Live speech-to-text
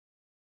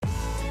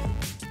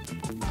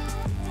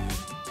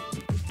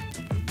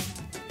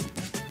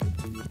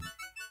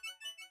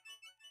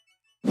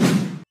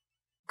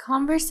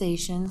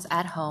Conversations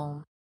at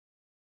home.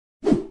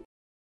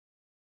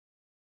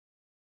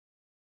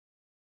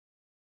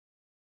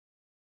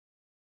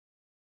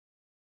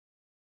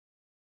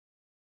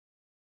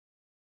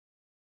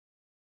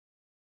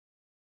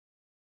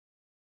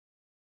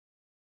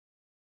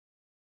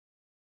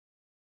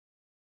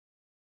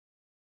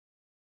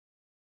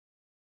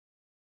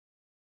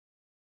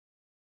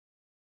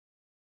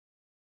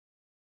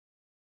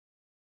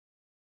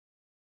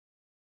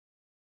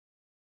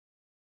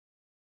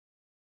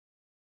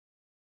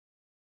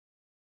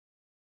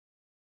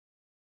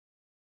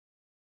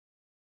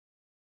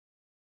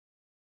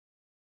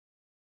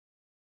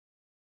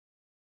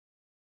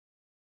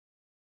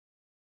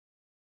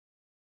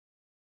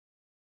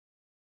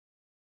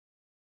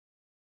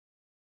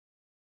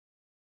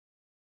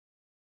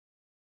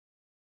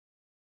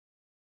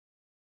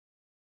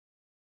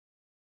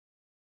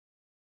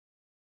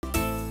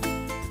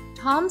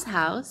 Tom's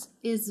house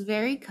is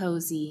very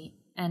cozy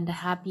and a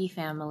happy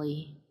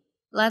family.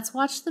 Let's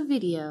watch the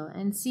video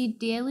and see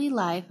daily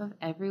life of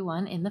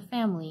everyone in the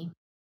family.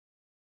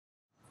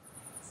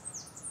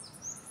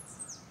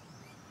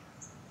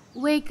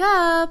 Wake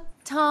up,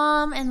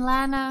 Tom and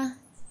Lana.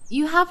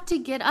 You have to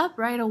get up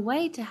right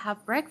away to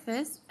have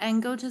breakfast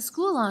and go to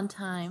school on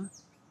time.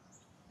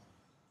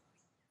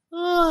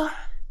 Oh,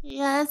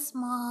 yes,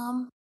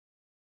 Mom.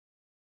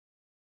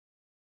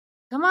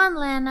 Come on,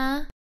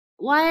 Lana.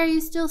 Why are you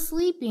still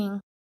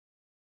sleeping?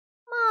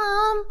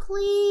 Mom,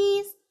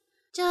 please.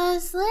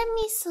 Just let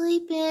me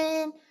sleep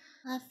in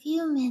a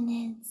few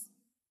minutes.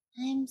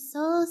 I'm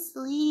so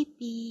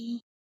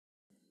sleepy.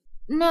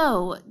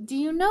 No, do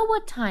you know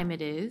what time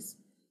it is?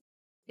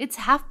 It's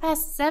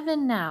 7:30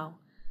 now.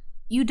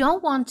 You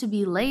don't want to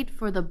be late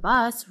for the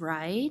bus,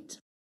 right?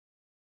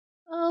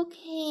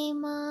 Okay,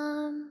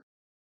 Mom.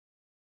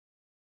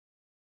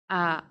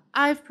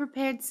 I've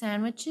prepared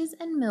sandwiches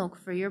and milk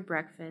for your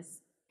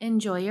breakfast.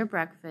 Enjoy your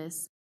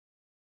breakfast.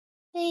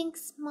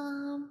 Thanks,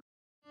 Mom.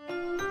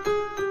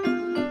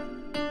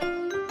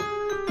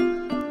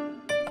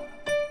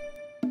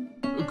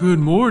 Good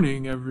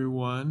morning,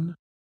 everyone.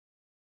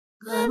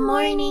 Good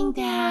morning,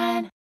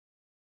 Dad.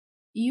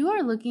 You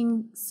are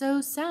looking so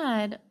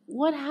sad.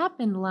 What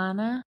happened,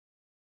 Lana?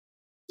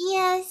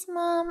 Yes,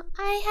 Mom.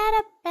 I had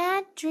a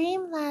bad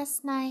dream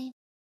last night.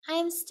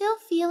 I'm still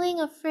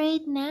feeling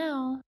afraid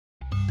now.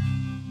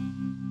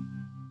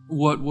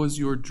 What was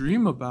your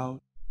dream about?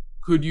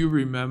 Could you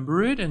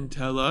remember it and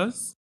tell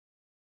us?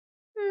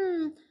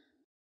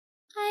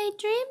 I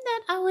dreamed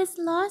that I was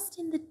lost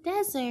in the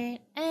desert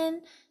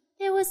and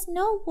there was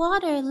no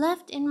water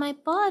left in my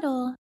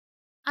bottle.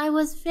 I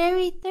was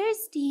very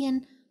thirsty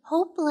and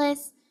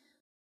hopeless.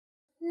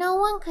 No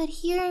one could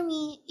hear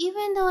me,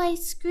 even though I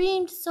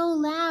screamed so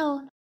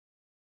loud.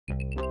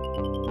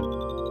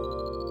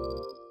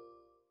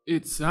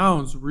 It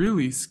sounds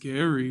really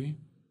scary.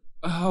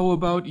 How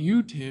about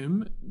you,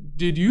 Tim?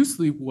 Did you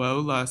sleep well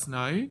last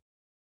night?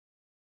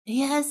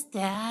 Yes,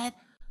 Dad.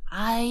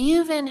 I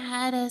even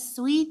had a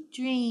sweet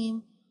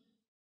dream.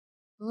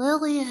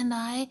 Lily and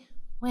I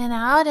went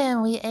out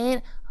and we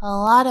ate a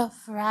lot of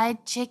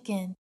fried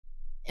chicken.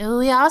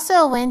 We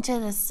also went to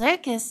the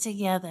circus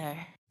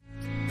together.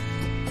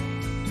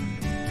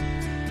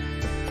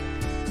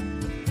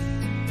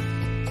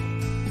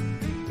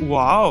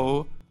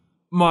 Wow,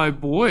 my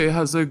boy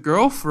has a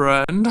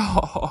girlfriend.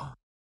 I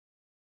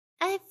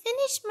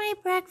finished my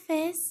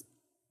breakfast.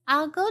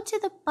 I'll go to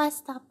the bus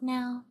stop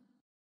now.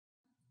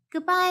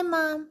 Goodbye,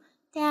 Mom,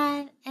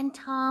 Dad, and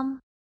Tom.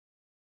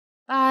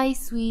 Bye,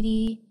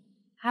 sweetie.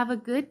 Have a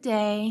good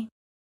day.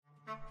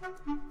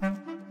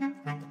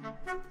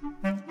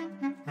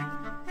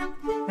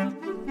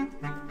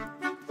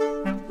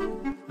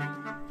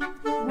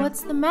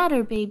 What's the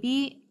matter,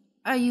 baby?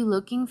 Are you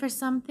looking for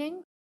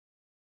something?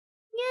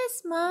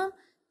 Yes, Mom.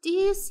 Do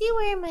you see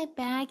where my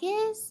bag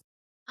is?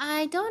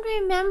 I don't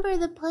remember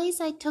the place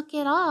I took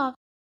it off.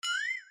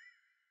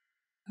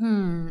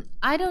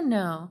 I don't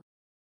know.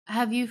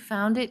 Have you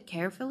found it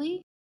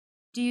carefully?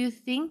 Do you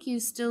think you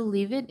still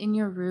leave it in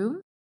your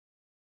room?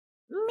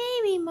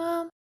 Maybe,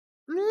 Mom.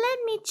 Let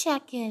me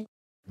check it.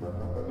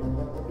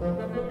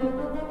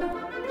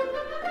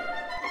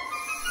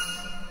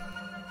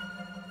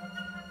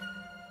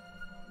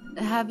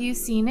 Have you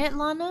seen it,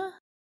 Lana?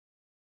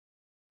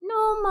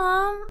 No,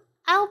 Mom.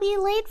 I'll be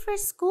late for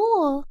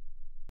school.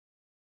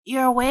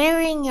 You're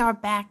wearing your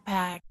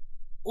backpack.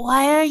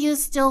 Why are you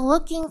still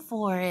looking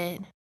for it?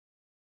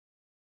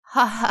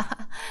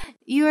 Haha,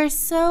 you are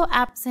so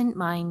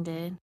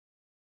absent-minded.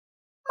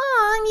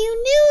 Mom,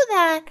 you knew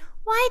that.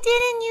 Why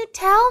didn't you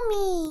tell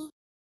me?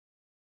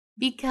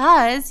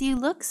 Because you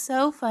look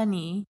so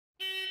funny.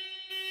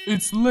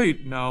 It's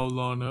late now,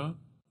 Lana.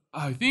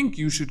 I think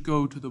you should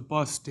go to the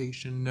bus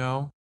station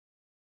now.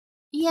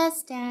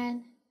 Yes,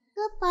 Dad.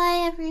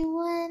 Goodbye,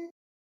 everyone.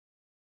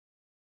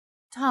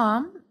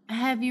 Tom,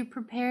 have you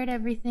prepared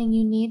everything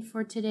you need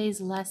for today's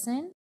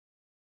lesson?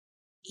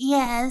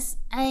 Yes,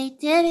 I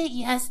did it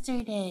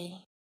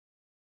yesterday.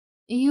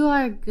 You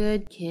are a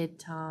good kid,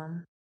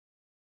 Tom.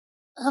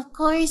 Of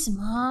course,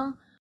 Mom.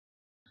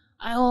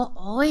 I will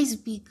always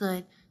be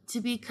good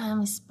to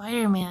become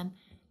Spider-Man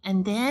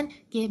and then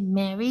get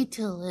married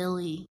to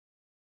Lily.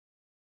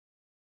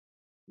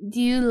 Do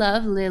you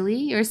love Lily,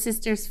 your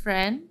sister's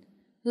friend,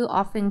 who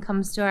often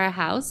comes to our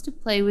house to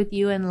play with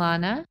you and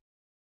Lana?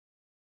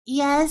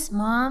 Yes,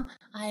 Mom,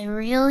 I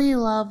really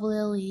love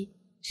Lily.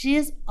 She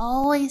is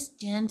always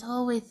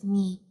gentle with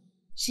me.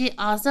 She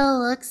also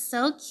looks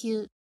so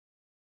cute.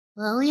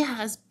 Lily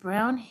has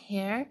brown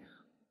hair,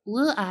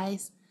 blue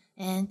eyes,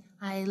 and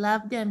I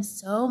love them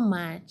so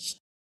much.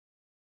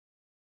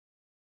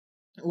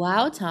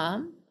 Wow,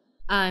 Tom.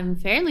 I'm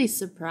fairly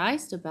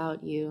surprised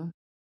about you.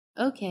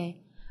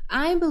 Okay,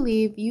 I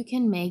believe you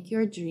can make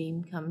your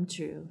dream come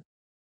true.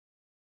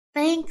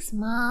 Thanks,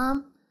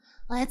 Mom.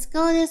 Let's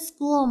go to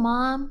school,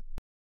 Mom.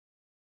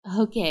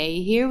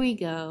 Okay, here we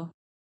go.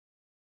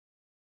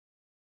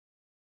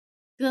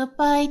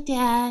 Goodbye,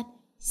 Dad.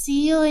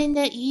 See you in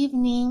the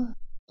evening.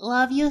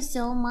 Love you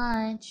so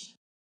much.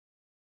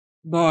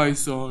 Bye,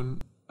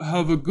 son.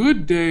 Have a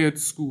good day at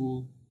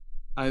school.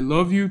 I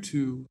love you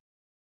too.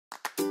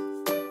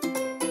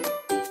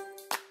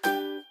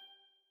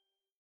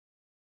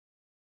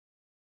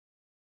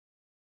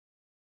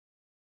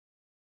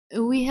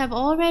 We have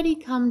already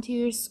come to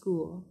your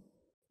school.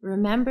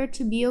 Remember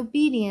to be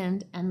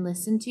obedient and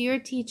listen to your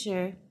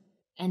teacher.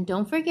 And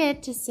don't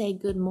forget to say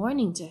good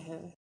morning to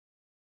her.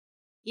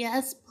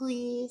 Yes,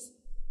 please.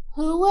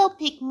 Who will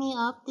pick me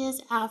up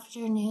this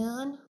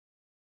afternoon?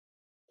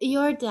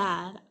 Your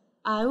dad.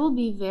 I will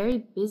be very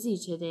busy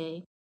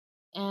today,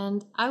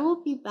 and I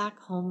will be back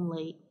home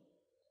late.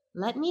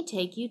 Let me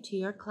take you to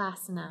your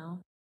class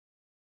now.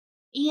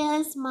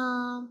 Yes,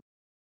 Mom.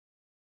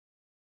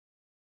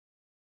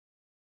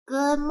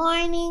 Good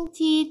morning,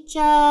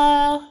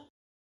 teacher.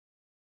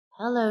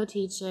 Hello,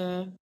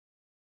 teacher.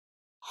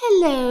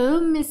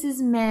 Hello,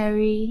 Mrs.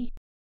 Mary.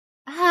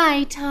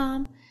 Hi,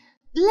 Tom.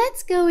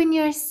 Let's go in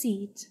your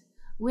seat.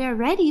 We're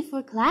ready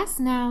for class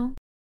now.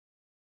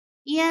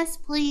 Yes,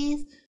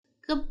 please.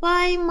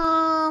 Goodbye,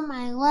 Mom.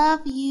 I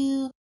love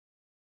you.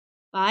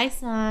 Bye,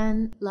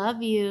 son.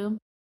 Love you.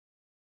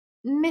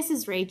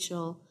 Mrs.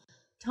 Rachel,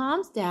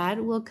 Tom's dad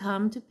will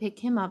come to pick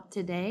him up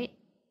today,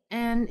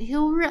 and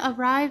he'll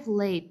arrive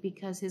late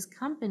because his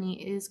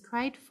company is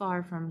quite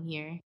far from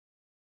here.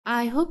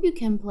 I hope you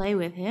can play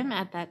with him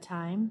at that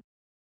time.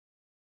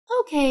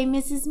 Okay,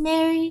 Mrs.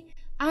 Mary.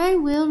 I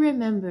will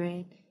remember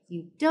it.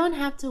 You don't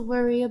have to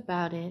worry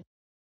about it.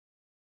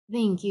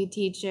 Thank you,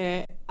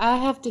 teacher. I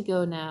have to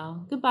go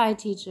now. Goodbye,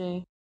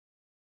 teacher.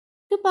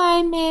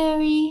 Goodbye,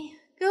 Mary.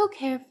 Go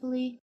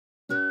carefully.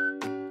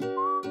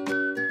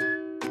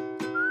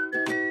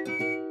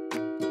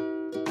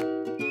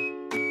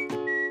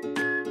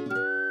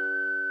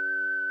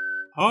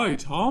 Hi,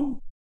 Tom.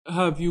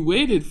 Have you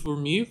waited for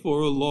me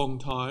for a long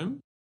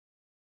time?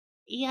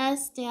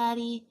 Yes,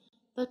 Daddy.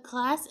 The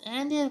class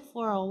ended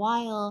for a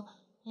while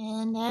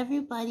and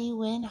everybody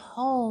went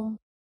home.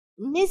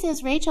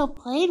 Mrs. Rachel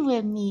played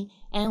with me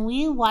and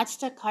we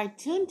watched a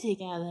cartoon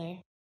together.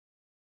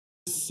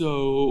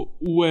 So,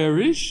 where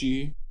is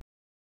she?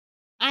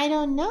 I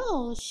don't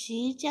know.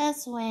 She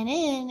just went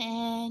in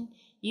and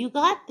you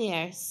got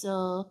there.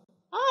 So,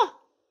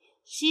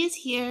 she's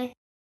here.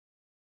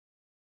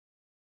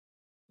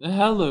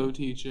 Hello,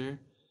 teacher.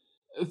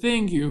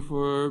 Thank you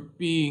for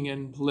being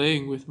and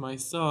playing with my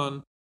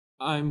son.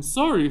 I'm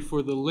sorry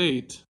for the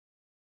late.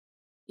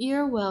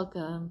 You're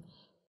welcome.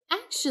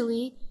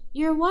 Actually,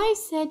 your wife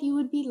said you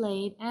would be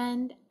late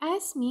and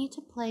asked me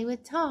to play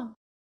with Tom.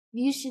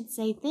 You should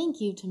say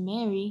thank you to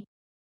Mary.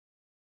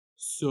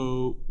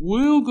 So,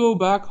 we'll go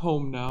back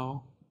home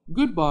now.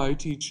 Goodbye,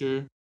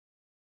 teacher.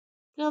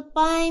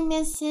 Goodbye,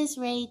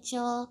 Mrs.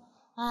 Rachel.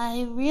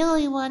 I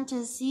really want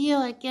to see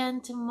you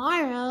again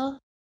tomorrow.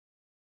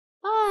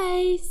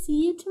 Bye.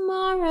 See you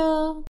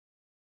tomorrow.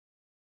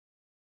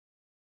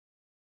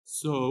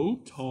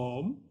 So,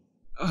 Tom,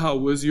 how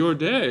was your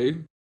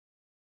day?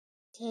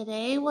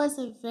 Today was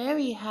a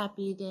very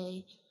happy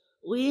day.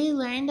 We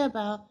learned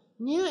about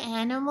new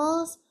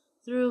animals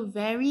through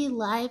very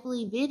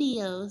lively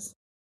videos.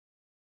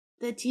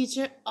 The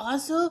teacher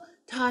also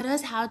taught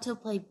us how to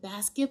play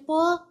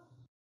basketball.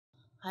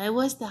 I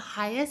was the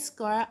highest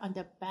scorer on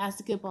the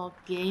basketball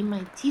game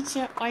my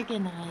teacher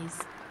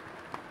organized.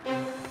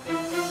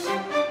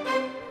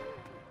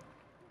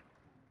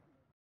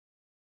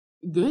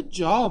 Good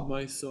job,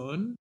 my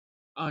son.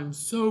 I'm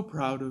so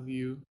proud of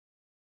you.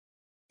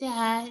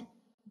 Dad,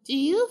 do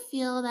you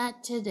feel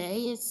that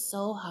today is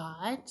so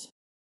hot?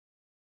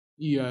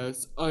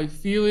 Yes, I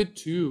feel it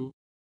too.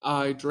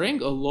 I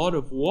drank a lot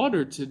of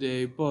water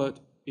today, but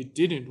it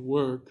didn't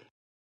work.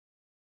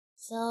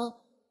 So,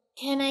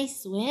 can I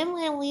swim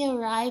when we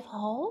arrive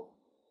home?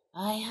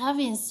 I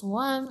haven't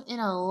swum in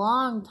a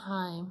long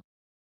time.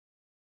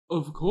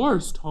 Of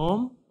course,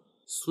 Tom.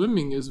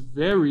 Swimming is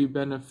very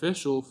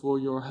beneficial for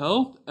your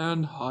health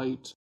and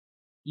height.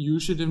 You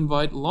should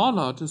invite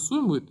Lana to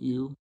swim with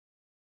you.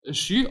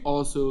 She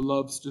also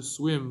loves to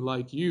swim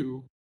like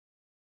you.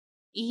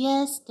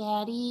 Yes,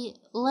 Daddy,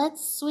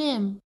 let's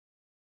swim.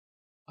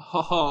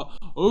 Haha,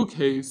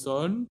 okay,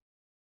 son.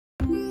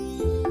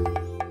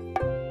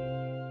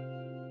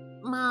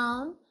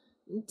 Mom,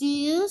 do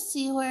you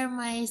see where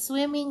my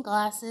swimming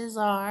glasses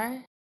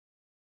are?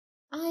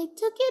 I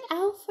took it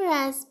out for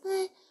us,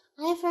 but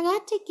I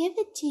forgot to give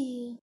it to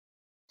you.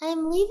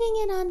 I'm leaving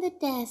it on the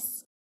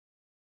desk.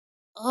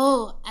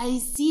 Oh, I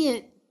see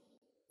it.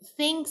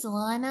 Thanks,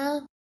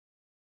 Lana.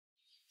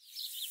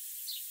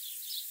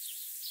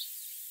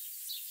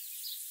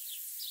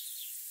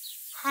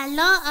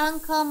 Hello,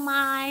 Uncle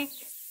Mark.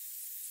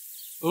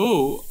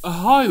 Oh,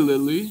 hi,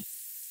 Lily.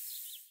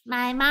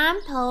 My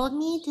mom told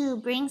me to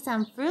bring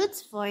some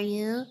fruits for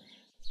you.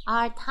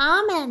 Are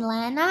Tom and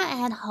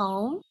Lana at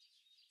home?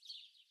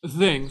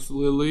 Thanks,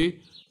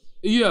 Lily.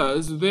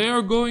 Yes, they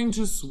are going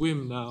to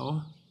swim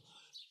now.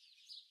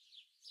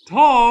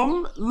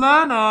 Tom,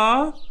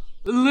 Lana,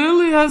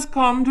 Lily has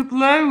come to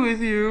play with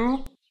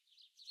you.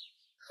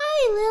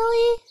 Hi,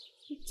 Lily.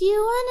 Do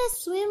you want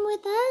to swim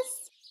with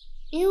us?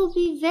 It will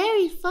be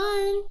very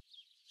fun.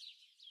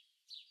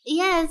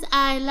 Yes,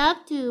 I love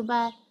to,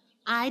 but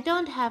I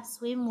don't have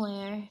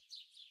swimwear.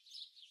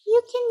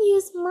 You can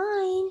use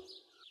mine.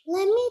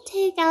 Let me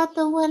take out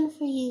the one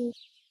for you.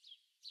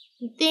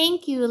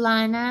 Thank you,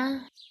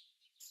 Lana.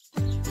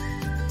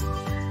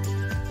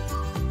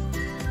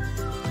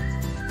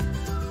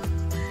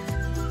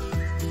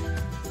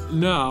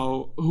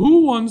 Now,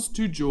 who wants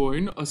to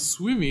join a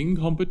swimming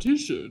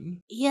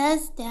competition?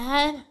 Yes,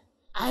 Dad.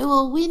 I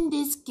will win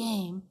this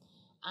game.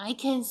 I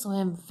can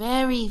swim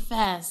very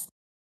fast.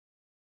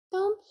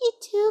 Don't be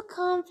too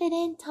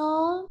confident,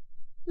 Tom.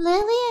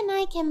 Lily and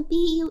I can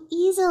beat you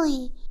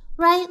easily.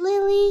 Right,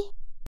 Lily?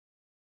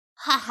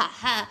 Ha ha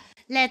ha.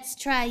 Let's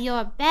try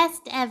your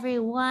best,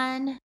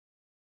 everyone.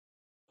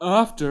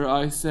 After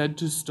I said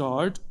to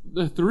start,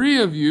 the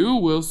three of you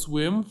will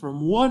swim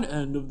from one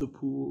end of the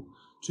pool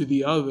to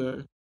the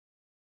other.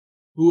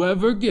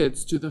 Whoever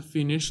gets to the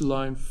finish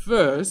line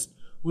first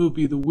will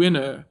be the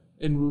winner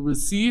and will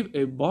receive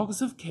a box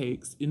of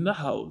cakes in the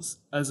house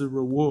as a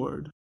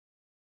reward.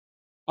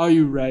 Are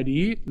you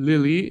ready,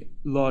 Lily,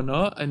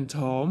 Lana, and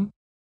Tom?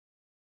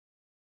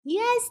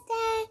 Yes,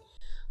 Dad.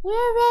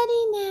 We're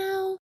ready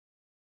now.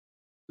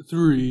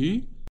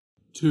 3,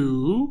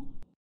 2,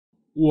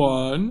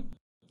 1,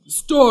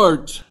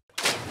 start!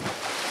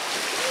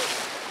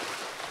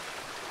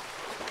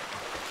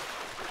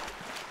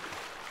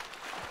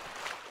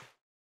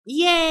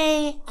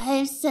 Yay!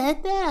 I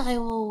said that I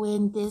will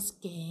win this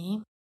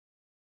game.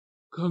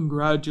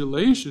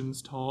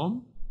 Congratulations,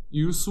 Tom.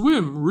 You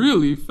swim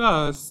really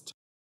fast.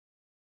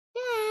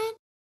 Dad,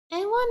 I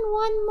want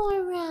one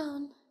more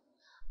round.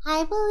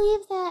 I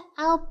believe that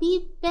I'll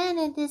beat Ben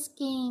at this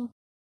game.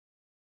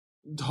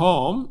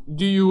 Tom,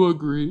 do you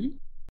agree?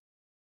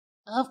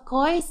 Of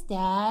course,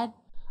 Dad.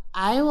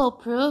 I will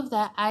prove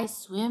that I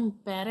swim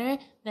better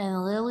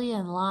than Lily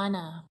and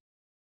Lana.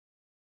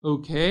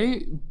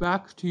 Okay,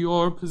 back to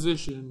your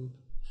position.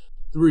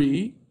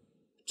 3,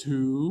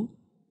 2,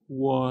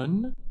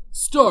 1,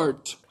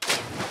 start!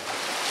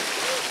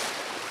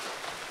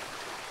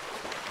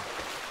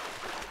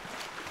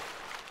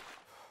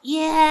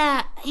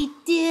 Yeah, I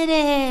did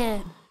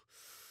it!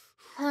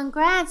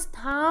 Congrats,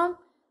 Tom.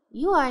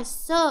 You are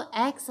so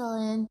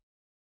excellent.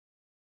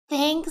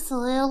 Thanks,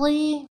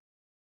 Lily.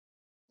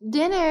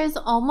 Dinner is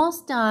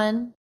almost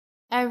done.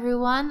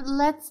 Everyone,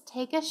 let's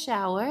take a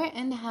shower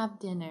and have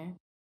dinner.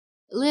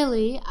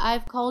 Lily,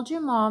 I've called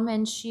your mom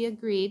and she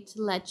agreed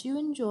to let you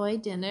enjoy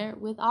dinner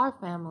with our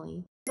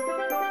family.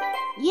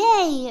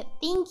 Yay!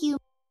 Thank you.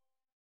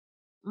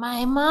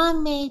 My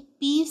mom made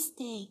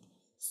beefsteak.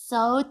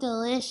 So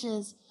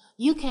delicious.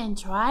 You can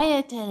try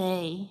it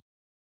today.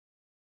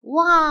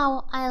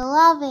 Wow, I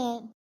love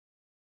it.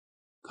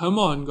 Come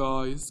on,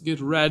 guys, get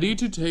ready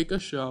to take a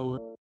shower.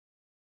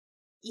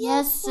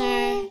 Yes,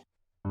 sir.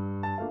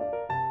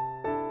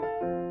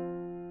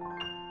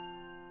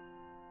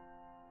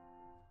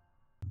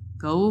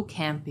 Go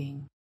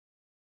camping.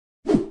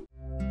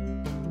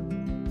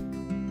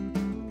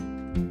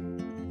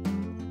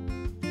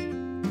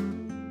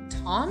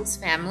 Tom's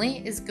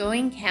family is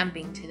going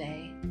camping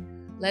today.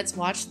 Let's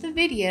watch the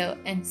video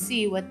and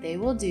see what they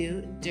will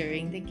do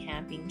during the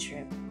camping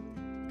trip.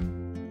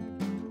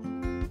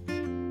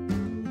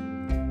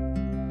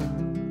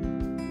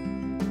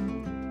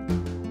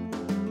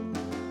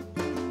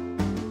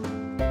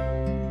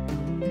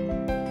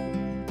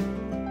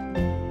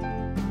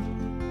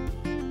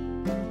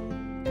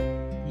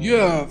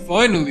 Yeah,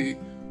 finally,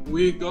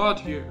 we got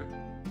here.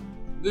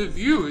 The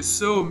view is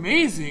so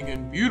amazing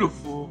and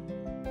beautiful.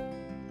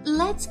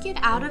 Let's get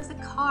out of the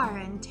car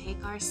and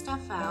take our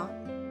stuff out.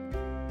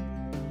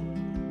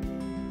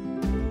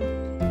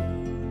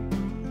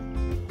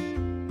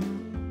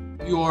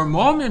 Your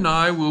mom and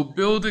I will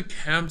build a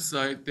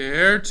campsite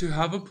there to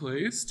have a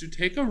place to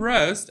take a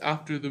rest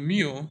after the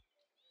meal.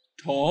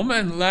 Tom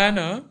and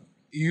Lana,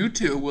 you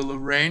two will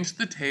arrange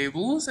the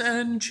tables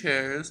and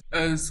chairs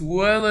as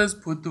well as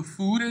put the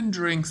food and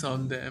drinks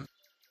on them.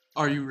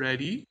 Are you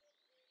ready?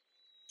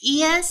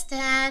 Yes,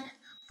 Dad.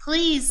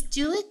 Please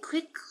do it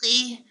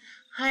quickly.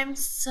 I'm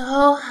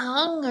so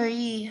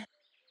hungry.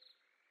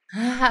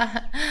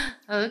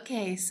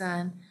 Okay,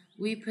 son.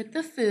 We put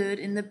the food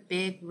in the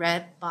big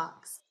red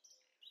box.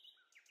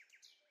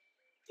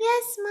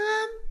 Yes,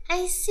 Mom,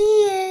 I see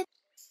it.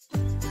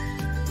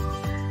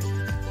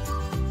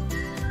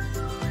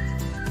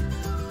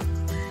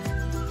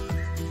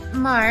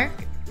 Mark,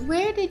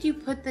 where did you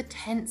put the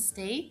tent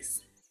stakes?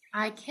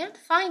 I can't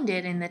find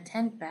it in the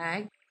tent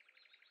bag.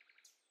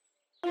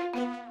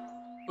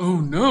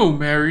 Oh no,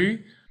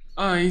 Mary.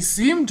 I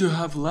seem to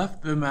have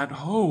left them at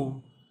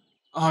home.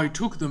 I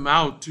took them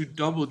out to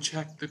double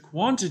check the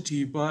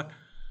quantity, but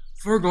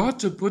forgot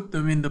to put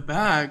them in the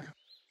bag.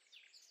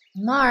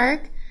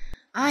 Mark,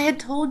 I had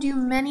told you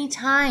many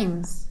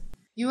times.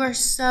 You are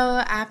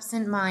so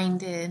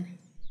absent-minded.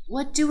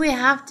 What do we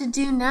have to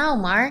do now,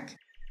 Mark?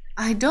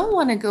 I don't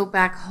want to go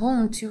back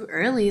home too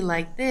early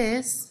like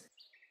this.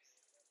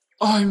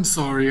 I'm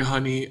sorry,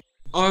 honey.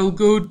 I'll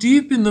go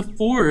deep in the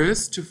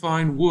forest to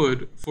find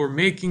wood for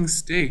making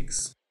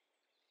stakes.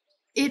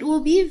 It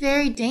will be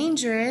very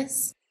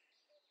dangerous.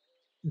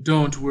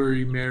 Don't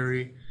worry,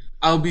 Mary.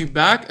 I'll be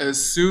back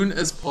as soon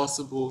as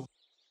possible.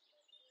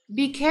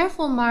 Be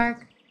careful,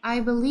 Mark. I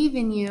believe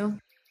in you.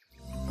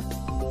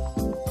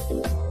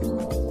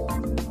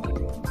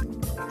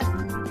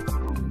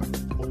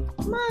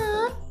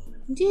 Mom,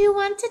 do you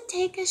want to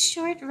take a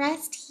short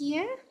rest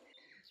here?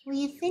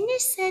 We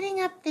finished setting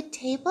up the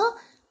table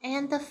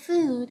and the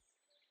food.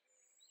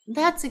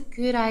 That's a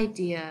good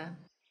idea.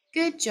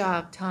 Good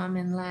job, Tom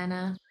and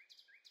Lana.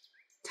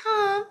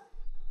 Tom,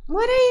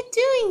 what are you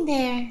doing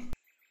there?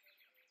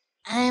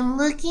 I'm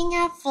looking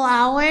at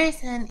flowers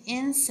and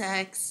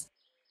insects.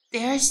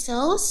 They're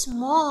so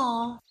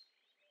small.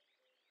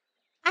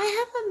 I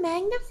have a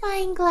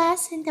magnifying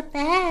glass in the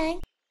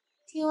bag.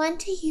 Do you want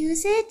to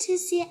use it to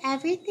see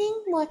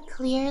everything more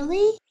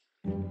clearly?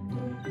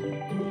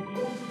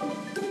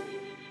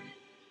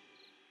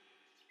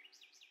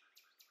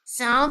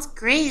 Sounds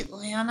great,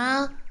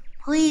 Lana.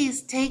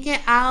 Please take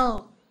it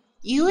out.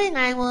 You and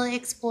I will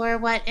explore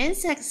what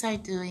insects are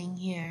doing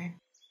here.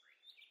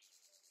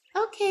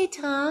 Okay,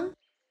 Tom.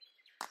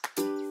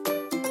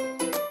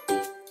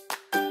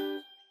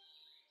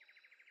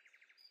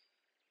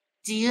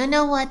 Do you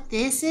know what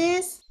this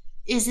is?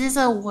 Is this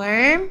a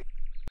worm?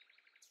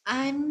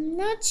 I'm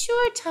not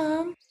sure,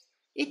 Tom.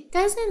 It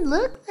doesn't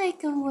look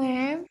like a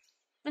worm.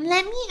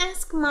 Let me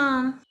ask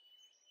Mom.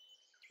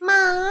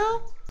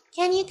 Mom,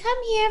 can you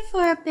come here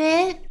for a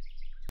bit?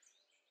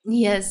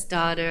 Yes,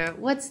 daughter.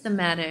 What's the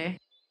matter?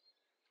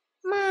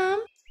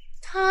 Mom,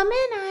 Tom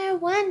and I are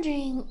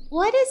wondering,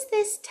 what is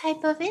this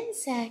type of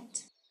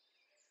insect?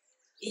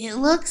 It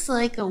looks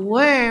like a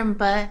worm,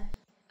 but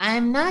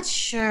I'm not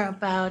sure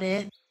about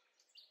it.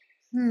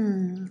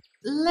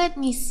 Let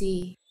me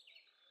see.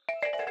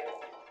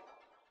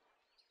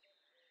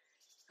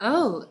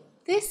 Oh,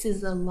 this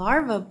is a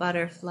larva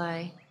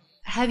butterfly.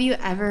 Have you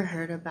ever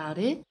heard about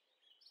it?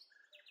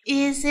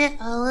 Is it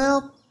a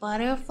little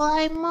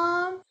butterfly,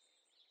 Mom?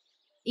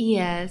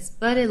 Yes,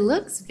 but it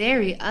looks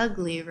very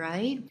ugly,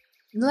 right?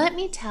 Let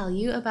me tell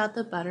you about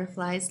the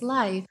butterfly's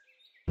life.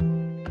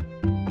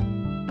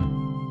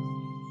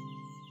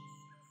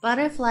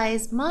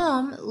 Butterfly's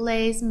mom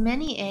lays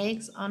many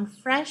eggs on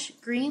fresh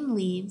green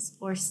leaves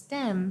or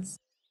stems.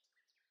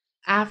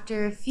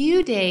 After a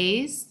few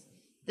days,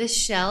 the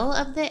shell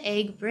of the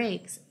egg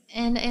breaks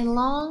and a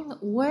long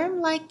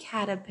worm-like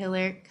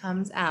caterpillar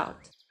comes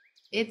out.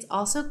 It's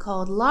also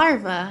called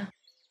larva.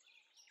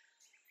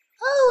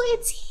 Oh,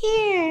 it's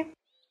here.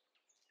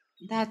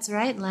 That's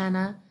right,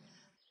 Lana.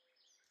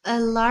 A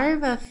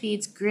larva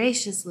feeds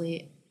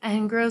graciously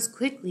and grows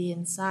quickly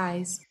in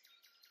size.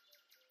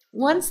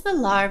 Once the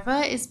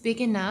larva is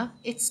big enough,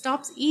 it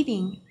stops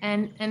eating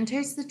and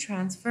enters the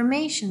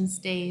transformation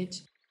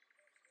stage.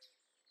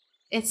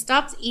 It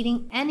stops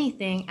eating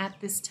anything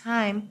at this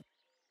time.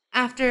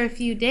 After a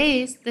few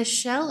days, the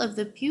shell of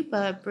the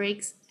pupa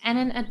breaks and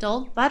an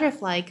adult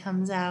butterfly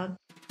comes out.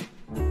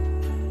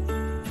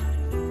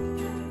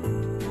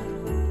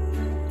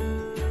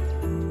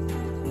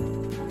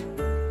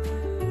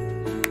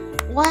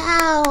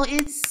 Wow,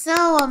 it's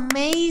so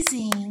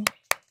amazing.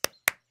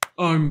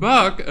 I'm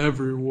back,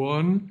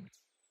 everyone.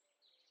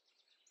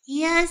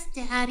 Yes,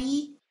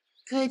 Daddy.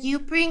 Could you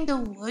bring the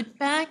wood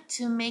back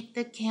to make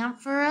the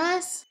camp for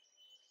us?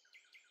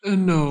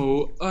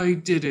 No, I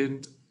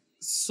didn't.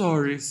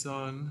 Sorry,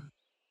 son.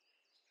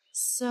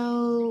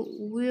 So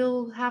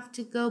we'll have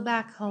to go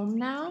back home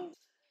now?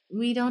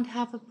 We don't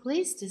have a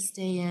place to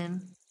stay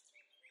in.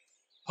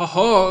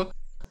 Haha!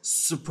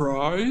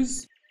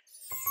 Surprise?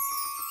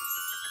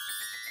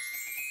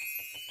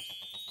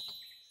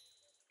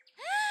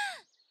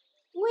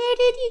 Where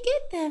did you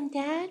get them,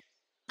 Dad?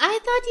 I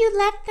thought you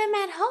left them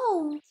at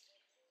home.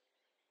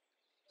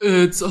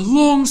 It's a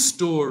long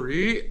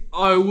story.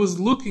 I was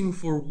looking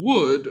for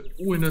wood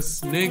when a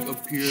snake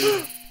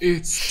appeared.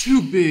 It's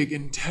too big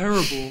and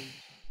terrible.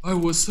 I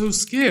was so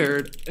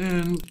scared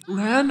and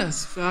ran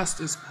as fast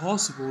as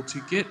possible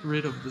to get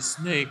rid of the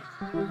snake.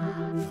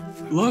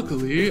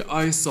 Luckily,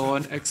 I saw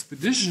an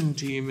expedition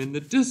team in the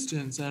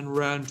distance and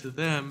ran to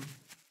them.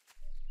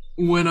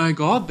 When I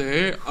got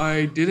there,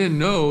 I didn't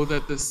know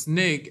that the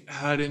snake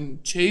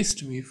hadn't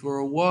chased me for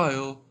a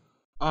while.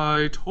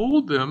 I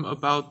told them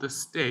about the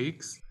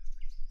steaks.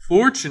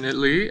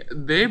 Fortunately,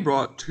 they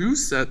brought two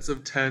sets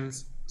of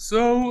tents,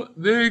 so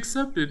they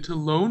accepted to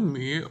loan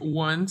me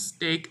one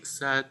steak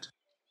set.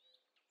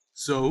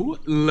 So,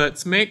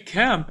 let's make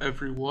camp,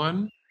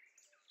 everyone.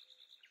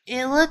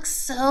 It looks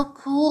so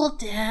cool,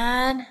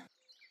 Dad.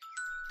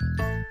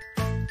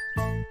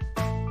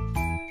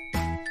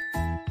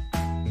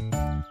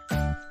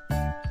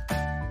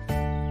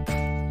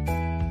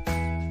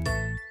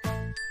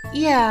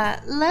 Yeah,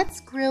 let's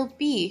grill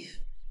beef.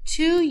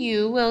 2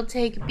 you will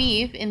take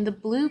beef in the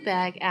blue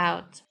bag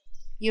out.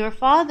 Your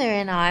father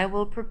and I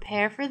will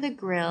prepare for the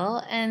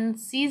grill and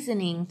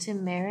seasoning to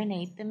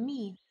marinate the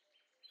meat.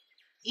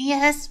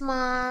 Yes,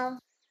 Mom.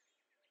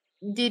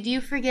 Did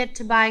you forget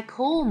to buy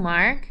coal,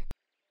 Mark?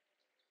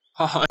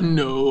 Haha,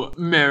 no,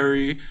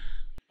 Mary.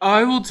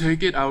 I will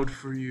take it out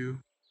for you.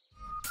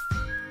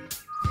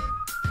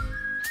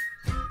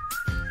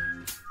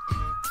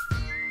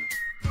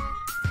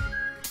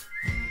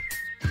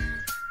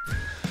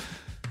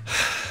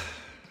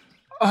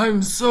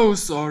 I'm so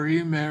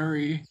sorry,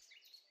 Mary.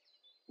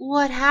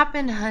 What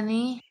happened,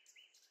 honey?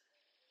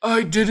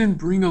 I didn't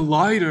bring a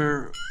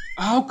lighter.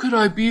 How could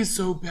I be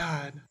so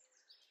bad?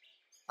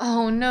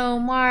 Oh no,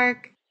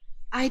 Mark.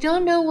 I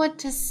don't know what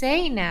to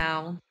say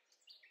now.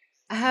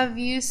 Have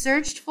you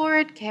searched for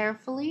it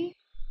carefully?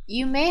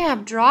 You may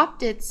have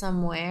dropped it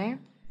somewhere.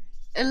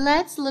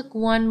 Let's look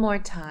one more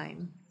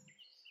time.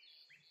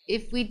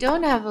 If we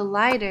don't have a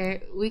lighter,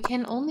 we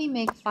can only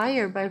make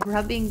fire by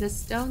rubbing the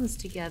stones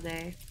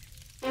together.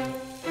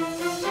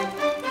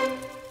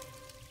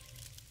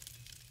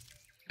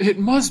 It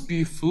must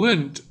be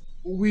flint.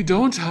 We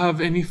don't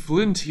have any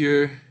flint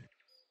here.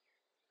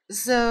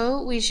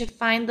 So we should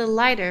find the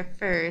lighter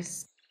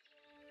first.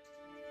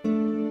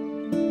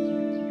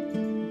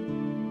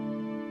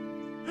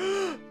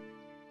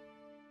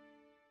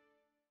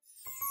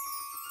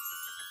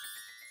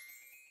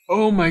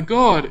 Oh my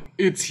god,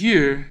 it's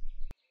here.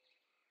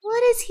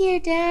 What is here,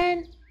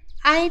 Dad?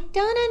 I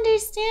don't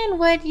understand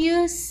what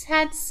you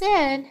had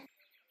said.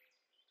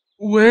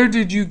 Where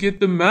did you get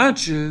the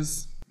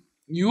matches?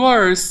 You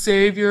are a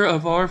savior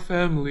of our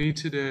family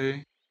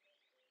today.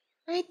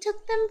 I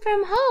took them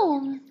from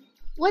home.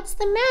 What's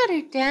the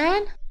matter,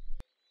 Dad?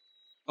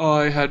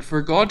 I had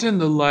forgotten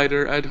the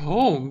lighter at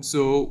home,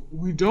 so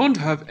we don't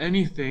have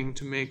anything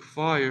to make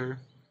fire.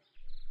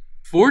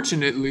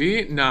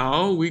 Fortunately,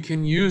 now we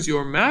can use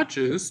your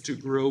matches to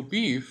grill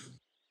beef.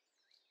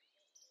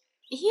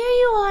 Here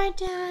you are,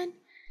 Dad.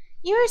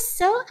 You're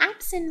so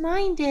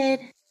absent-minded.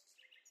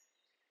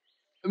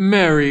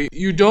 Mary,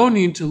 you don't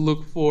need to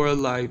look for a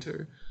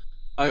lighter.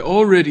 I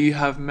already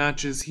have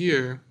matches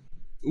here.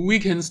 We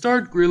can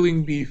start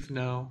grilling beef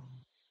now.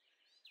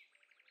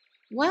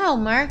 Wow,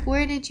 Mark,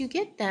 where did you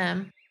get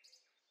them?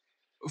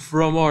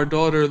 From our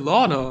daughter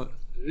Lana.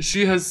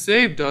 She has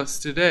saved us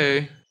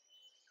today.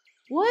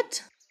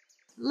 What?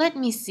 Let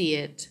me see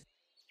it.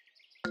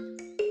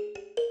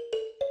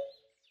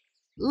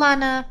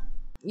 Lana,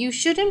 you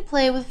shouldn't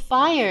play with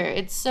fire.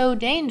 It's so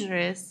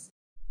dangerous.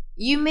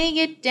 You may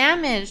get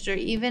damaged or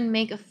even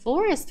make a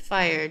forest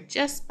fire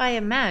just by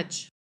a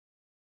match.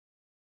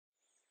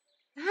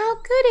 How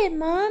could it,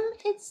 Mom?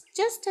 It's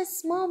just a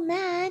small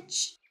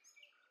match.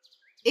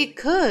 It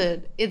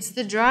could. It's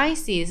the dry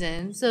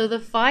season, so the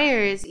fire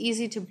is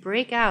easy to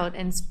break out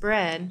and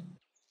spread.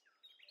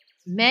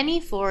 Many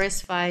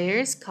forest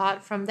fires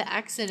caught from the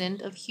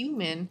accident of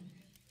human.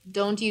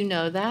 Don't you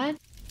know that?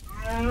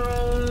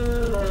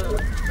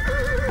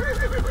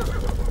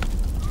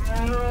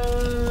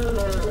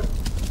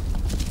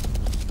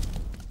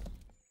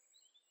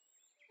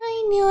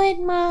 I knew it,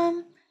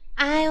 Mom.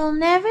 I will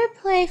never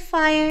play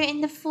fire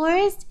in the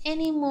forest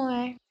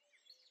anymore.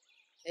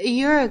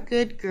 You're a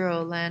good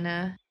girl,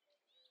 Lana.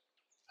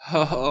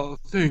 Haha,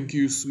 thank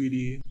you,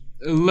 sweetie.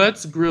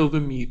 Let's grill the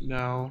meat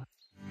now.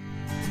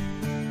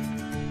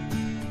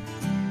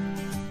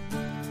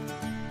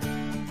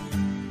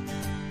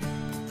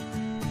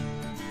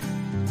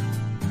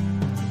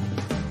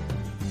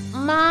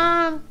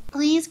 Mom,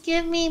 please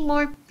give me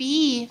more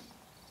beef.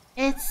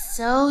 It's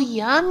so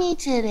yummy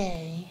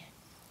today.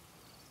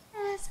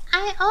 Yes,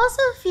 I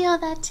also feel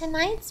that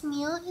tonight's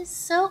meal is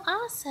so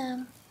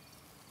awesome.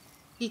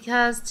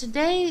 Because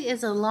today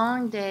is a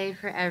long day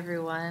for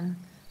everyone.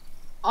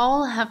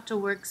 All have to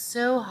work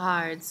so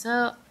hard,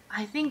 so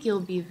I think you'll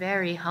be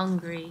very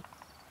hungry.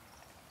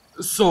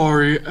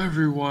 Sorry,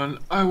 everyone.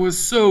 I was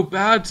so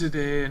bad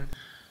today and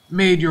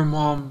made your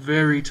mom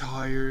very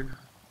tired.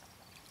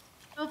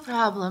 No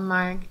problem,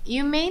 Mark.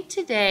 You made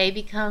today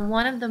become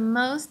one of the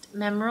most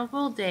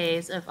memorable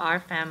days of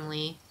our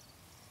family.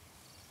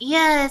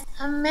 Yes,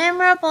 a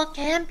memorable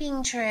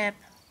camping trip.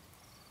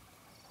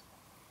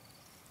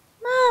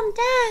 Mom,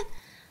 Dad,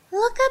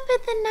 look up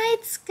at the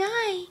night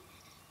sky.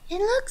 It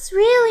looks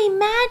really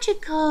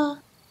magical.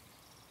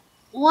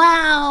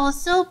 Wow,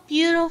 so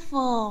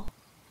beautiful.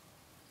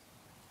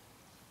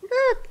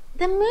 Look,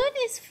 the moon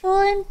is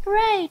full and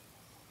bright.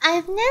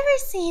 I've never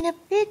seen a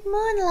big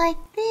moon like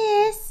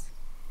this.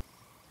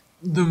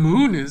 The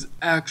moon is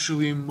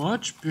actually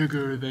much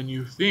bigger than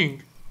you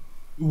think.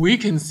 We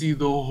can see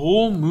the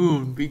whole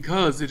moon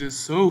because it is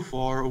so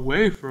far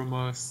away from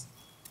us.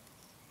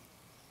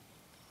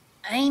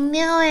 I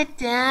know it,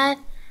 Dad.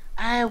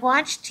 I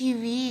watched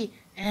TV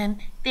and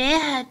they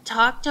had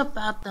talked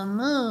about the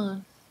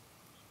moon.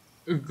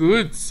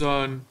 Good,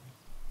 son.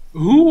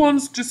 Who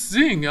wants to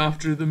sing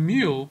after the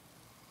meal?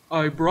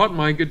 I brought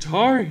my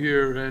guitar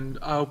here and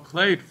I'll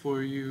play it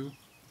for you.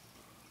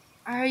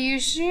 Are you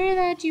sure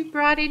that you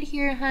brought it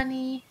here,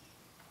 honey?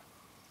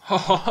 Ha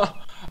ha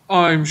ha,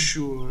 I'm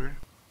sure.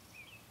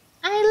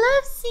 I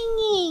love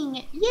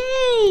singing.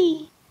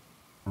 Yay!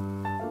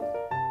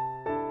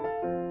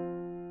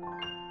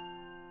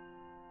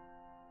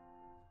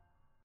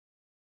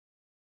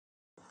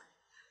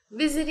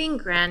 Visiting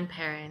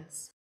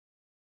grandparents.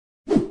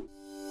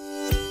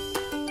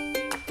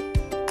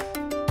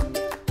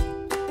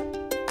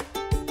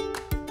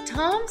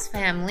 Tom's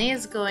family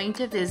is going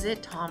to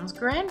visit Tom's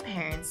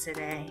grandparents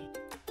today.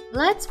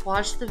 Let's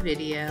watch the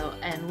video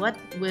and what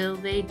will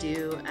they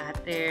do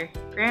at their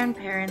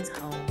grandparents'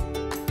 home.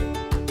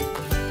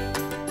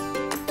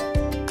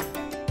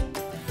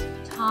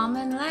 Tom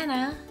and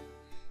Lena,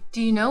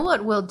 do you know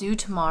what we'll do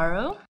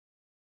tomorrow?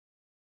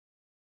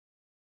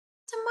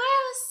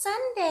 Tomorrow's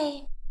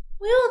Sunday.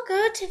 We will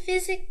go to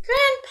visit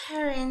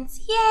grandparents.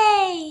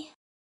 Yay!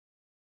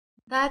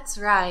 That's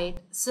right.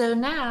 So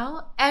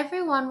now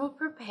everyone will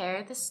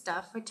prepare the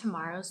stuff for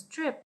tomorrow's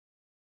trip.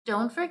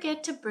 Don't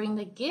forget to bring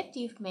the gift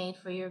you've made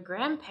for your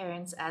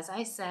grandparents, as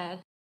I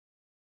said.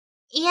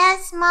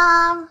 Yes,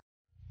 Mom.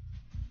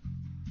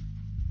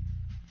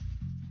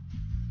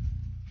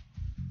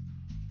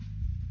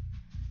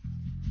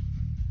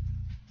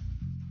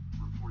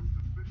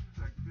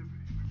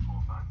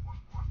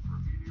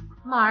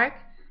 Mark,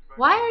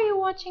 why are you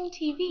watching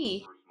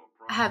TV?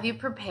 Have you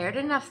prepared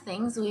enough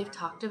things we've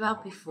talked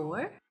about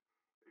before?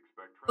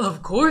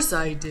 Of course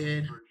I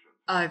did.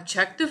 I've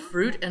checked the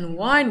fruit and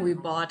wine we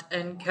bought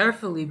and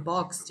carefully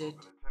boxed it.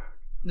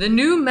 The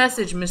new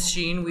message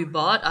machine we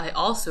bought I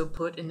also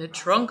put in the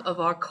trunk of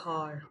our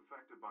car.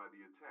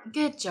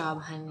 Good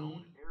job,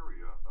 honey.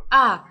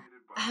 Ah,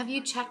 have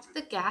you checked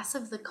the gas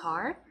of the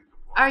car?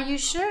 Are you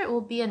sure it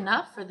will be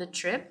enough for the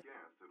trip?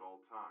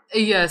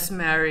 Yes,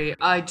 Mary,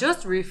 I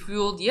just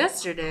refueled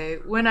yesterday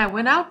when I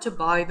went out to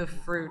buy the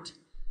fruit.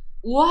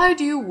 Why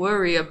do you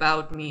worry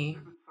about me?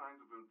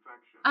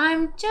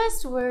 I'm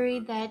just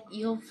worried that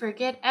you'll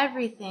forget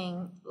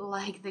everything,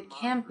 like the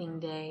camping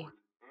day.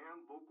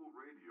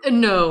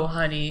 No,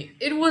 honey,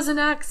 it was an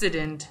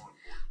accident.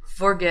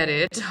 Forget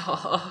it.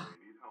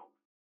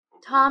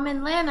 Tom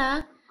and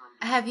Lana,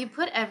 have you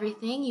put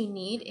everything you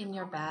need in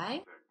your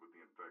bag?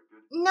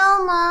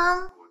 No,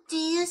 Mom. Do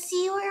you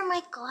see where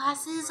my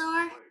glasses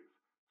are?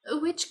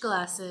 Which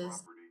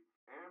glasses?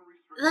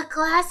 The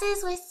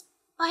glasses with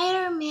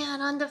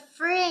Spider-Man on the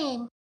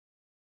frame.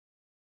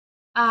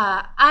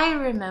 Ah, I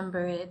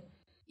remember it.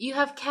 You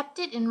have kept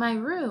it in my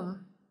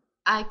room.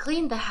 I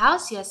cleaned the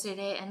house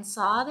yesterday and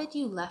saw that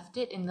you left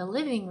it in the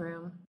living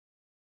room.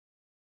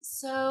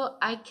 So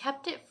I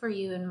kept it for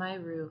you in my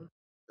room.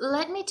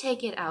 Let me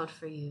take it out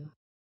for you.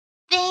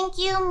 Thank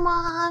you,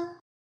 Mom.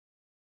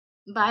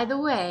 By the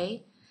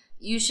way,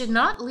 you should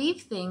not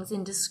leave things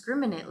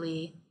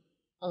indiscriminately.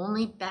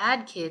 Only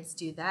bad kids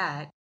do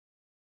that.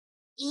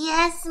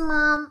 Yes,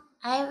 Mom.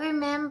 I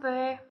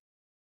remember.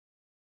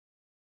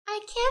 I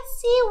can't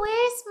see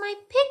where's my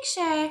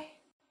picture.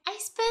 I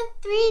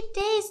spent 3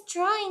 days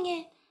drawing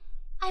it.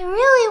 I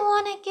really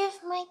want to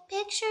give my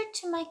picture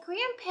to my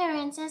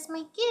grandparents as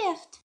my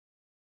gift.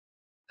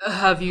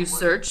 Have you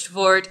searched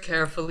for it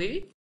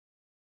carefully?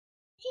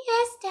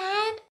 Yes,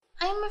 Dad.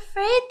 I'm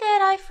afraid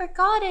that I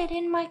forgot it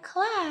in my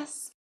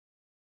class.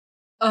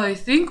 I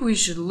think we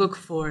should look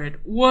for it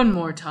one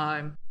more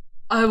time.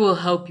 I will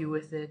help you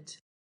with it.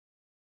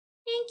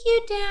 Thank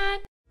you,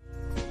 Dad.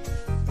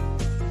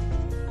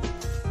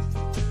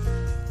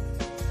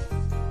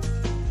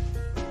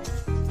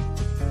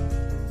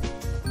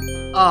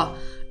 Ah,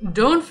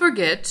 don't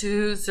forget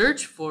to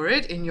search for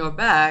it in your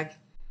bag.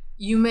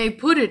 You may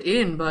put it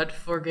in, but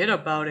forget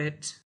about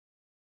it.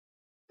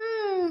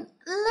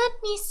 Let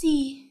me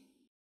see.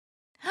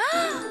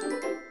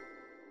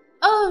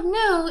 Oh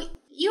no,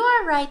 You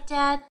are right,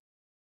 Dad.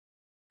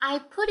 I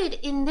put it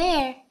in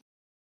there.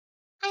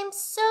 I'm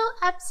so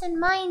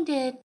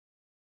absent-minded.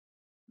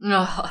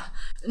 Ah,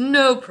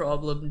 no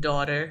problem,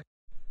 daughter.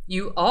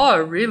 You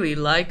are really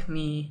like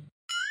me.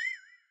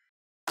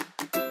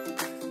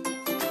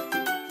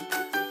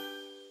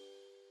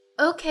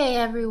 Okay,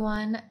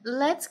 everyone,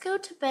 let's go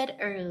to bed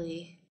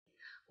early.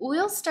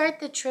 We'll start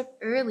the trip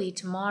early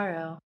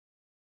tomorrow.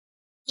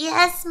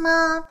 Yes,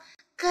 Mom.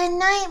 Good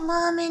night,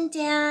 Mom and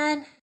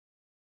Dad.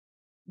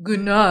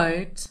 Good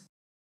night.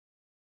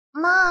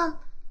 Mom,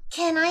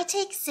 can I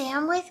take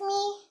Sam with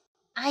me?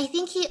 I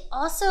think he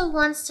also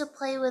wants to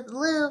play with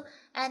Lou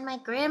at my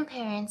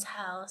grandparents'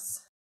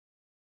 house.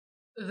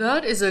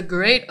 That is a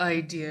great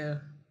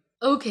idea.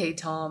 Okay,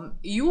 Tom,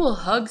 you will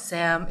hug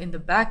Sam in the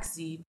back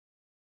seat.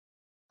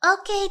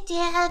 Okay,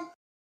 Dad.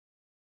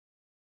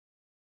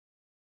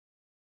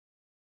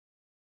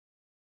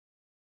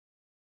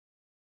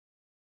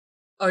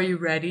 Are you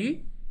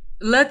ready?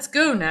 Let's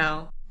go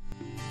now.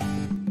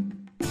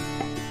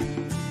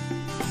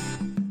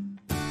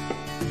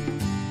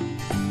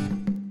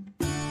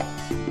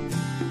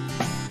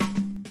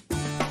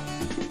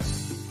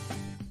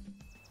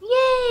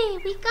 Yay,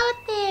 we got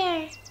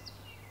there.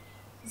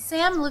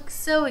 Sam looks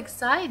so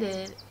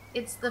excited.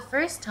 It's the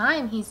first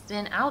time he's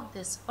been out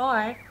this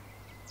far.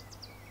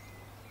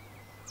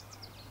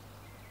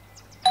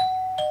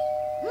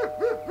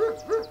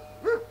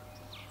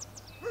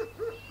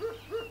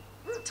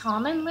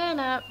 Tom and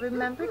Lana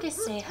remember to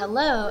say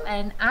hello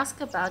and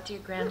ask about your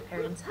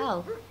grandparents'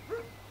 health.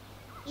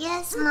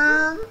 Yes,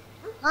 Mom.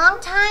 Long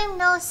time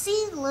no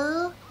see,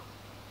 Lou.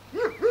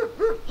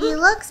 He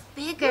looks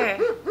bigger.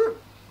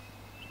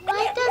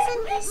 Why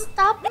doesn't he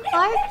stop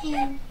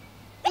barking?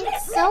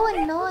 It's so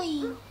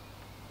annoying.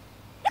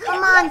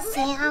 Come on,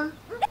 Sam.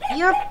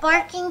 You're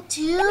barking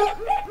too?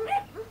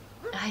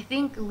 I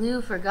think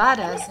Lou forgot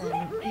us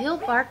and he'll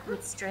bark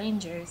with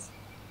strangers.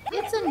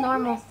 It's a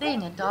normal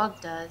thing a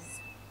dog does.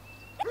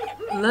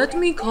 Let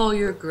me call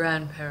your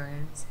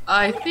grandparents.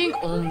 I think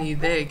only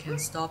they can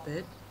stop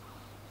it.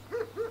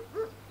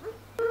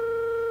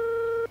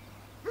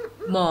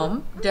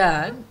 Mom,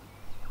 Dad,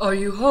 are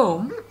you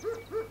home?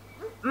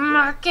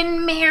 Mark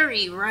and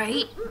Mary,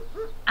 right?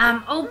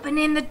 I'm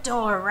opening the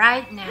door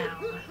right now.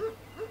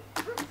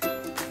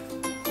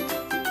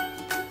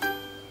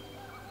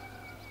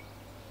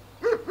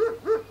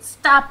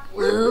 Stop,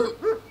 Lou.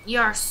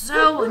 You're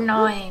so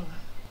annoying.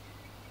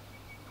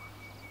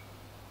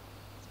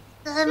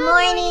 Good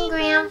morning,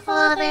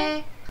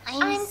 Grandfather.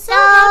 I'm so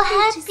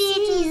happy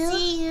to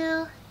see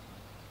you.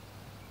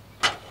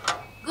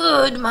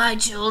 Good, my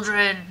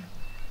children.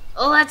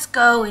 Let's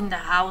go in the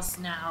house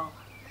now.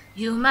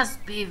 You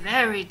must be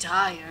very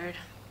tired.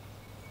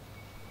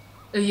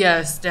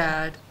 Yes,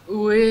 Dad.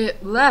 We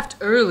left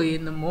early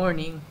in the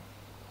morning.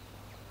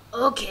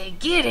 Okay,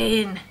 get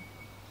in.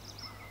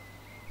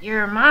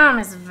 Your mom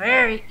is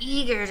very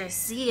eager to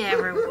see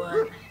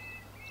everyone.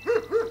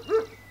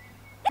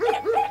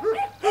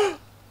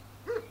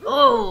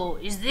 Oh,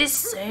 is this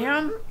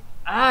Sam?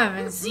 I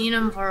haven't seen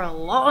him for a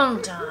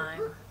long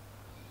time.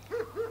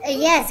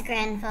 Yes,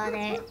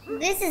 Grandfather.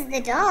 This is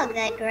the dog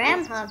that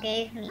Grandpa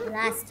gave me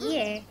last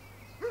year.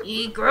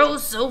 He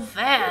grows so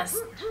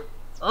fast.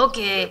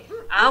 Okay,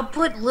 I'll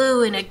put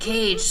Lou in a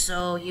cage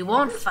so he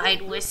won't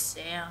fight with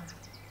Sam.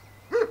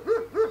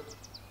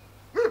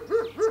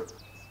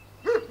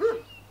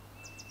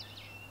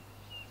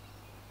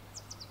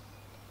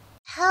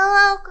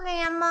 Hello,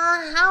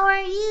 Grandma. How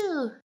are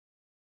you?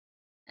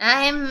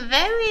 I'm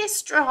very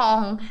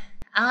strong.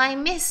 I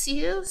miss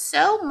you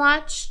so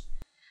much.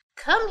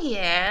 Come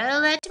here,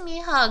 let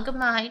me hug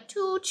my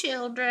two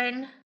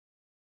children.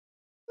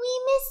 We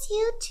miss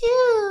you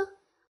too.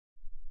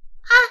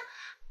 Ah,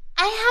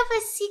 I have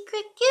a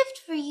secret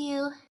gift for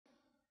you.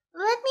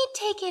 Let me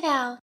take it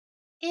out.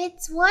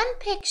 It's one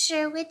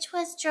picture which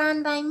was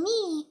drawn by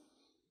me.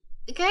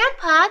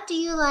 Grandpa, do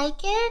you like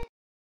it?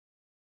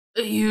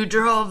 You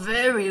draw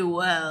very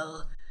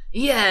well.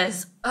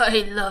 Yes,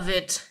 I love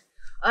it.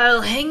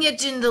 I'll hang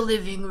it in the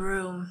living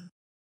room.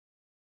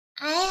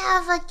 I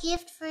have a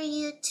gift for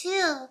you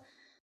too.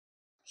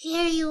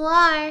 Here you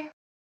are.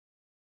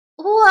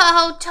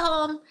 Wow,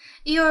 Tom,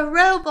 your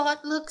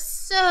robot looks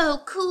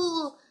so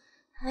cool.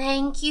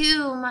 Thank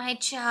you, my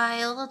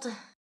child.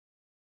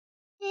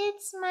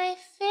 It's my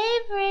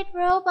favorite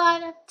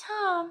robot of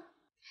Tom.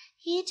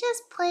 He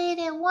just played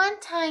it one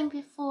time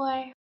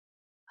before.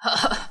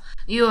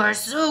 You are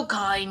so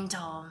kind,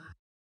 Tom.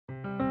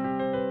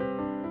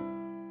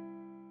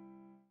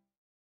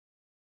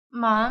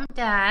 Mom,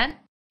 Dad,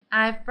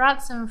 I've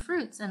brought some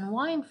fruits and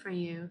wine for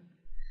you.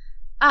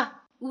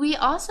 We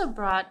also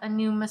brought a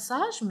new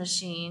massage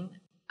machine.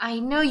 I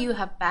know you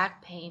have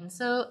back pain,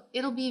 so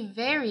it'll be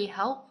very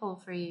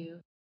helpful for you.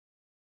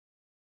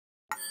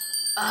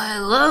 I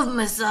love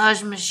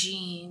massage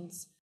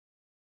machines.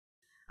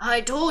 I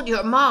told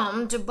your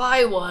mom to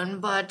buy one,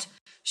 but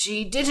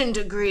she didn't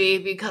agree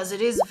because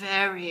it is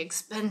very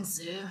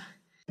expensive.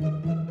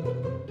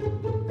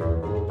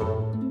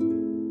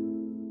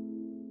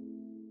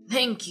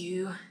 Thank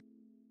you.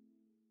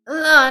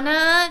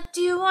 Lana,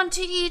 do you want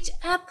to eat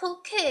apple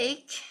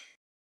cake?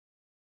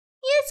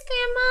 Yes,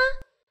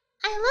 Grandma.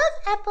 I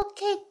love apple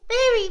cake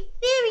very,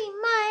 very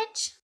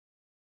much.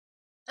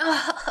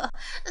 Oh,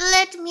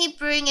 let me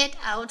bring it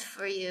out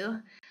for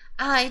you.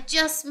 I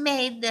just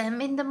made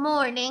them in the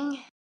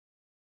morning.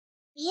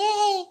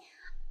 Yay!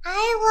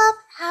 I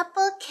love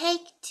apple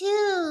cake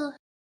too.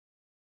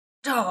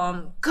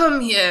 Tom,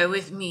 come here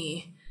with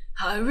me.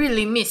 I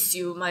really miss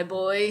you, my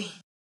boy.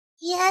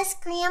 Yes,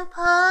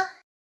 Grandpa.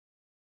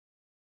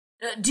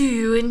 Do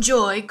you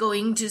enjoy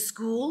going to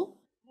school?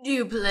 Do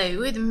you play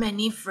with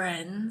many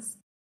friends?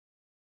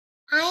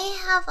 I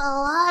have a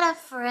lot of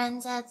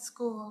friends at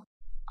school.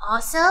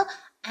 Also,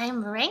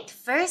 I'm ranked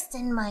first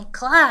in my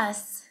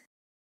class.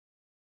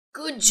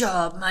 Good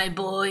job, my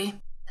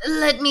boy.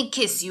 Let me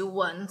kiss you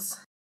once.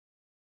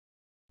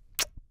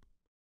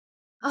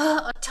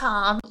 Oh,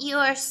 Tom, you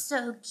are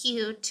so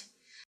cute.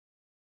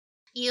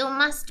 You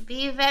must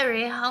be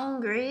very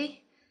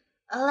hungry.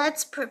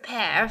 Let's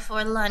prepare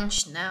for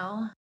lunch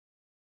now.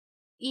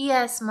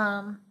 Yes,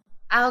 Mom.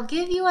 I'll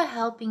give you a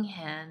helping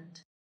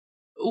hand.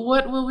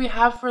 What will we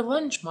have for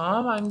lunch,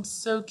 Mom? I'm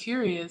so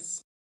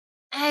curious.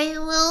 I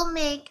will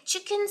make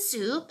chicken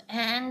soup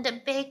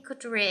and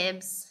baked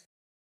ribs.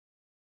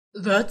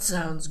 That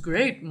sounds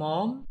great,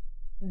 Mom.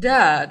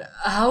 Dad,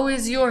 how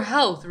is your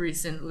health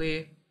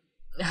recently?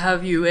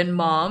 Have you and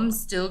Mom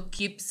still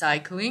keep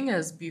cycling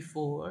as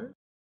before?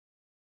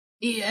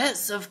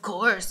 Yes, of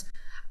course.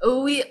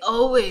 We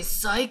always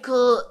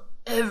cycle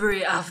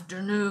every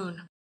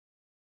afternoon.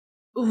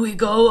 We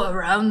go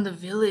around the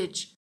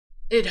village.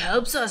 It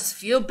helps us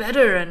feel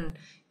better and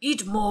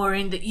eat more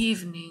in the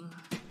evening.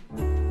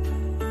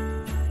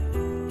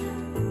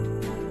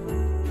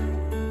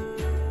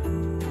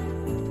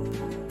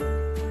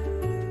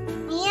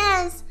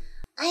 Yes,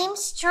 I'm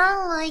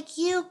strong like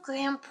you,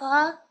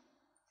 Grandpa.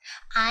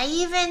 I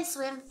even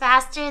swim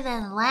faster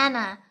than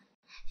Lana.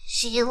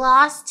 She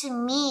lost to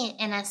me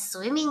in a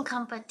swimming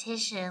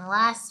competition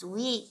last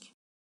week.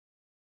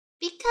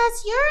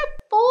 Because you're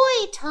a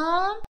boy,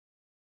 Tom.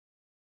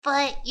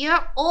 But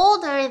you're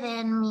older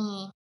than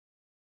me.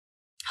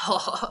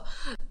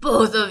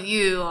 Both of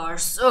you are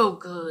so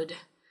good.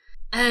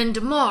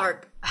 And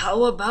Mark,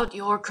 how about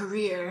your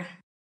career?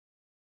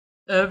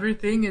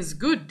 Everything is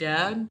good,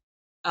 Dad.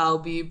 I'll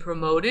be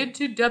promoted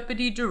to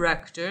deputy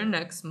director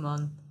next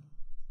month.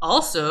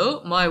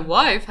 Also, my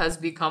wife has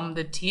become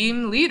the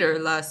team leader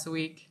last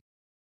week.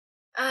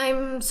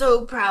 I'm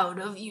so proud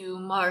of you,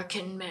 Mark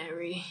and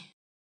Mary.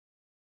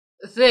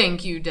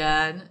 Thank you,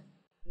 Dad.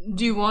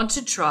 Do you want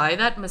to try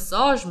that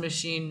massage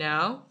machine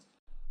now?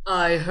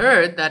 I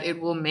heard that it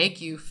will make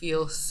you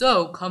feel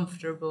so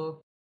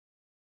comfortable.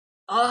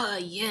 Ah,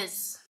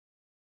 yes.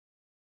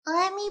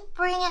 Let me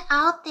bring it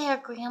out there,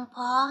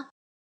 Grandpa.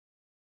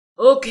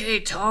 Okay,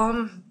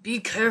 Tom,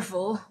 be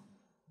careful.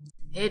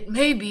 It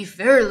may be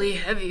fairly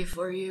heavy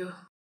for you.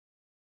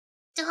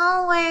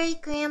 Don't worry,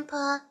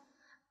 Grandpa.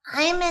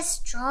 I'm as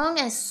strong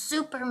as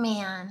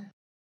Superman.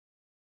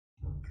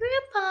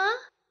 Grandpa,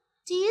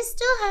 do you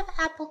still have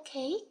apple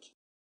cake?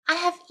 I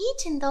have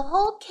eaten the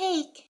whole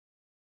cake.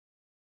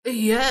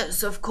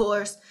 Yes, of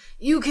course.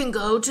 You can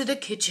go to the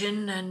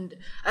kitchen and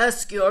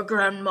ask your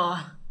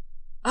grandma.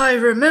 I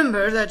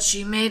remember that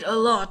she made a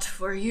lot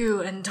for you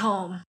and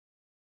Tom.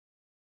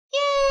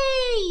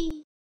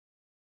 Yay!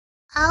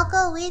 I'll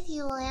go with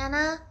you,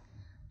 Lana.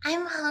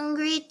 I'm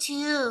hungry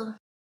too.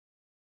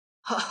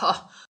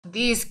 Haha,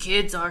 these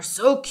kids are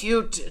so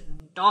cute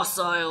and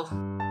docile.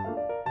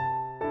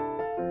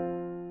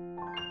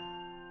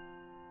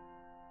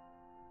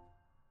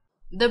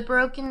 The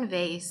broken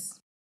vase.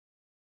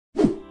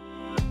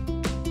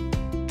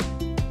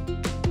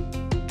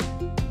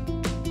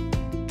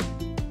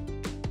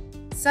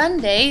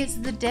 Sunday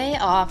is the day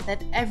off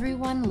that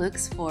everyone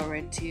looks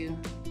forward to.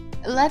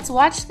 Let's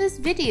watch this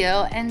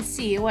video and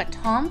see what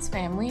Tom's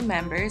family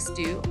members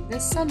do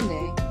this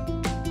Sunday.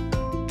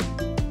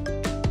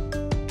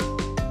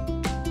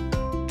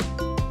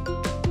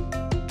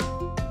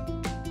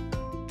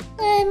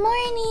 Good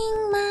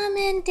morning, Mom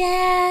and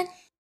Dad.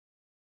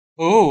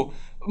 Oh,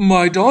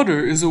 my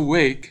daughter is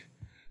awake.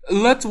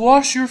 Let's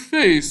wash your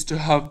face to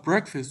have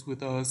breakfast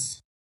with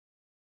us.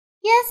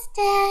 Yes,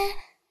 Dad.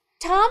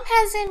 Tom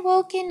hasn't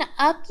woken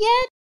up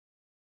yet?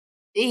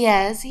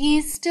 Yes,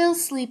 he's still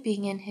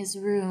sleeping in his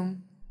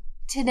room.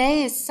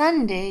 Today is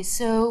Sunday,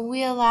 so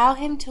we allow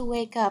him to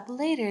wake up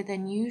later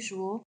than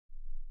usual.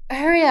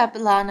 Hurry up,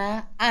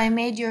 Lana. I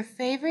made your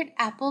favorite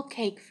apple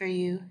cake for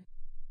you.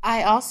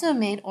 I also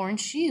made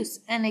orange juice,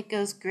 and it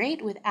goes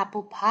great with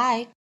apple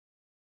pie.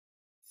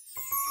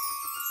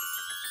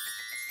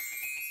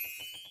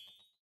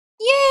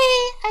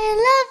 Yay! I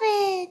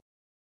love it!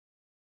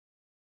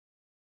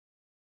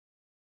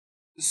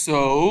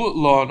 So,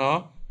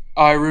 Lana,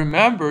 I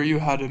remember you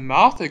had a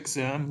math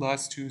exam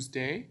last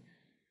Tuesday.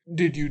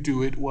 Did you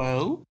do it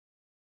well?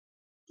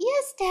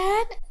 Yes,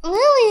 Dad.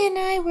 Lily and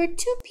I were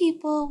two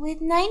people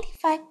with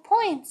 95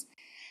 points,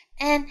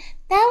 and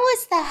that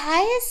was the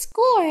highest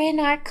score in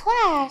our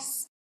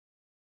class.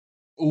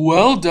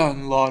 Well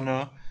done,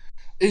 Lana.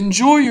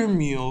 Enjoy your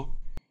meal.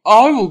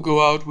 I will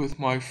go out with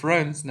my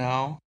friends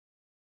now.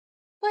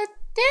 But,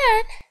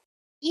 Dad,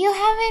 you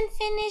haven't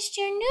finished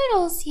your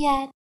noodles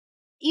yet.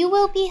 You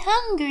will be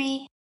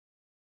hungry.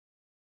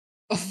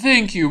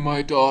 Thank you,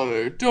 my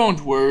daughter.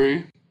 Don't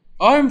worry.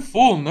 I'm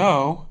full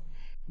now.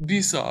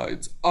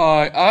 Besides,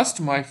 I asked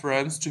my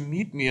friends to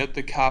meet me at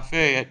the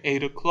cafe at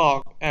 8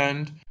 o'clock,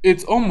 and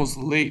it's almost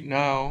late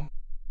now.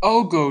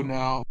 I'll go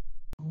now.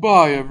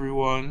 Bye,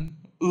 everyone.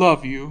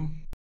 Love you.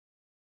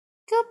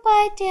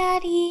 Goodbye,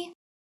 Daddy.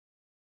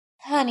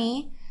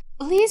 Honey,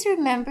 please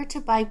remember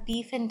to buy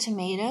beef and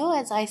tomato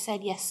as I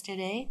said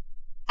yesterday.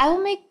 I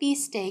will make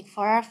beefsteak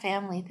for our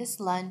family this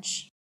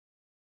lunch.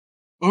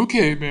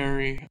 Okay,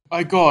 Mary.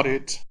 I got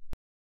it.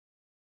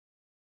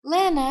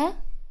 Lana,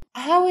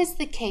 how is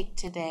the cake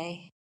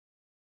today?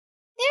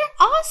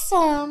 They're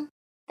awesome.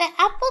 The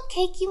apple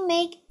cake you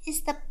make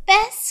is the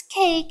best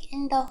cake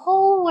in the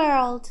whole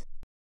world.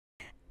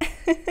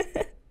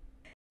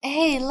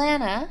 Hey,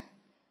 Lana,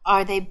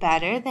 are they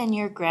better than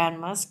your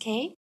grandma's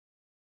cake?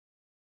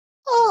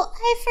 Oh,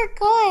 I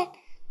forgot.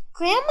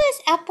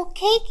 Grandma's apple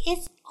cake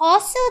is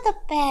also the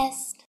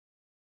best.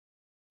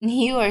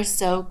 You are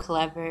so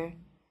clever.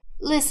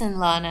 Listen,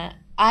 Lana,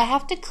 I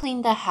have to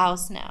clean the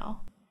house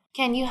now.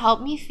 Can you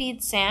help me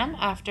feed Sam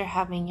after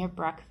having your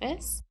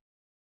breakfast?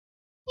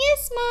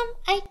 Yes, Mom,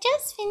 I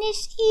just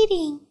finished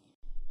eating.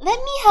 Let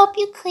me help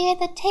you clear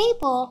the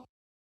table.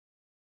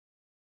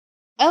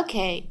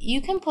 Okay,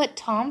 you can put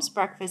Tom's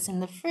breakfast in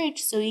the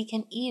fridge so he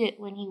can eat it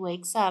when he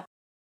wakes up.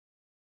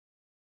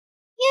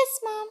 Yes,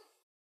 Mom.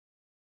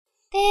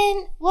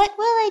 Then what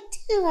will I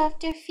do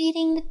after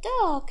feeding the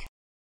dog?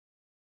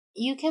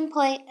 You can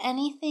play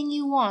anything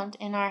you want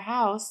in our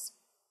house.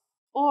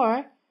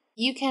 Or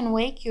you can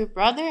wake your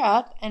brother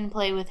up and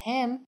play with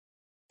him.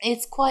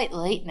 It's quite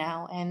late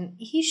now and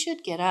he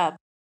should get up.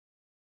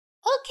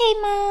 Okay,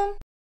 Mom.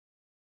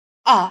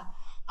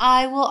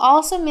 I will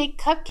also make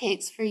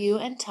cupcakes for you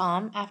and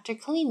Tom after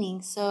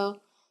cleaning,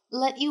 so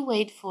let you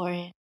wait for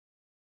it.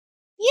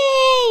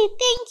 Yay!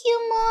 Thank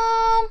you,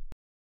 Mom.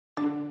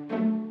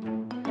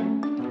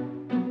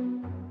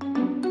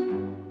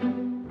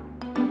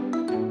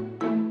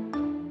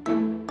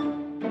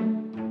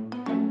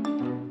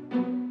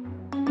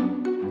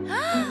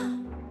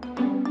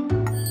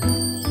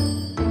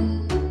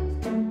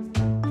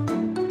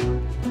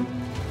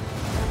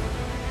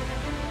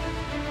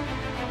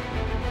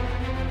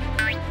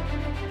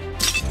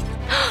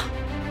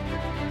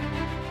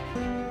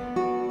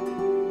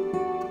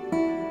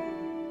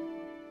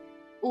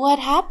 What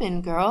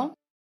happened, girl?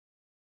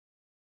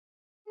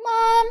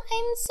 Mom,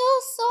 I'm so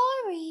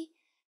sorry.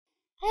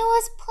 I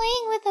was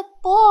playing with a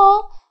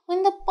ball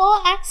when the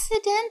ball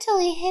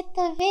accidentally hit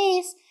the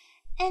vase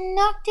and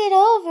knocked it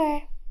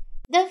over.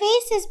 The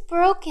vase is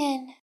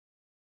broken.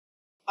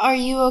 Are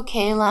you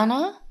okay,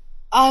 Lana?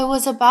 I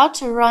was about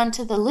to run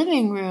to the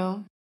living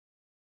room.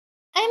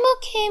 I'm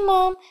okay,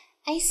 Mom.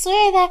 I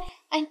swear that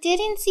I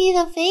didn't see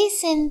the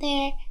vase in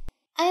there.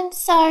 I'm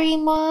sorry,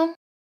 Mom.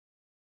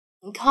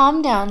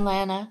 Calm down,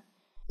 Lana.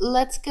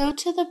 Let's go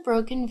to the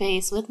broken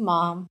vase with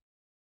Mom.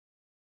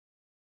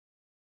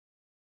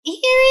 Here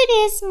it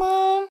is,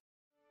 Mom.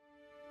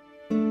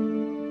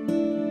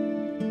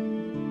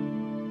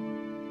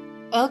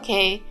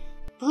 Okay,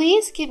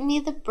 please give me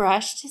the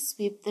brush to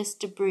sweep this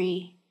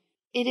debris.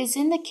 It is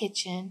in the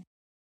kitchen.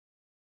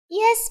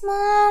 Yes,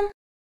 Mom.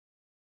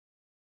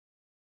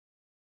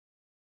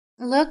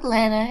 Look,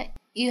 Lana,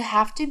 you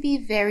have to be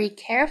very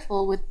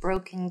careful with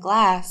broken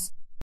glass.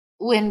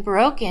 When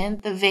broken,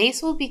 the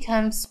vase will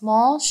become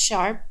small,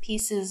 sharp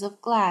pieces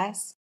of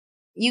glass.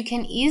 You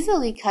can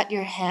easily cut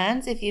your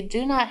hands if you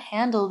do not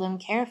handle them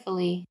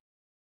carefully.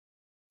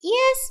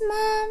 Yes,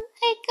 Mom,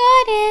 I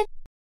got it.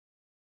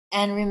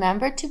 And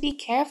remember to be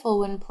careful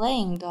when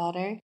playing,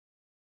 daughter.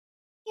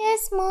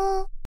 Yes,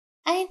 Mom.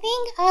 I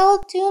think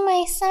I'll do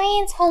my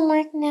science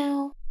homework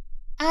now.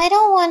 I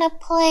don't want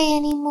to play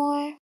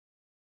anymore.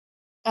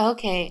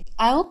 Okay,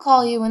 I will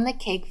call you when the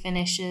cake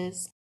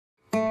finishes.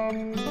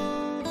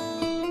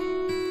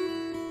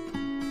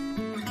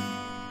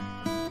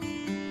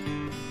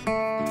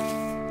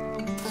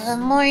 Good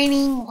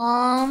morning,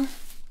 Mom.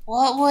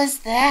 What was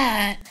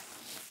that?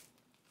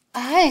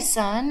 Hi,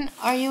 son.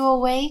 Are you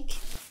awake?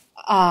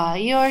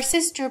 Your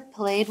sister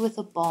played with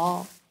a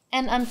ball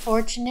and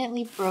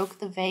unfortunately broke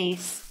the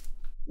vase.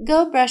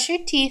 Go brush your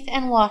teeth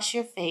and wash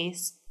your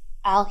face.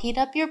 I'll heat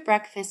up your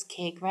breakfast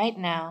cake right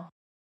now.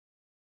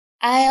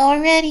 I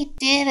already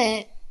did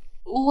it.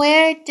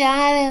 Where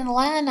Dad and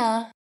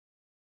Lana?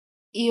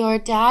 Your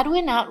dad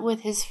went out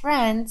with his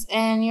friends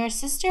and your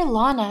sister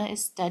Lana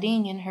is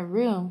studying in her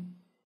room.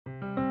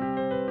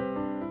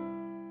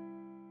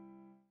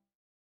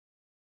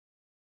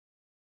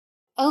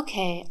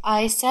 Okay,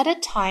 I set a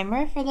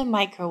timer for the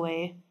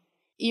microwave.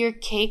 Your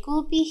cake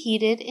will be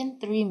heated in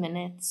 3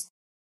 minutes.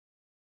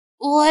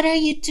 What are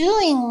you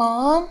doing,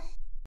 Mom?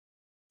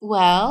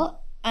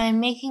 Well, I'm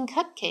making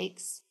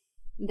cupcakes.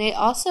 They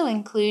also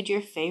include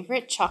your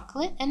favorite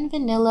chocolate and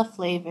vanilla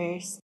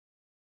flavors.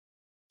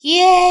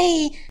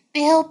 Yay!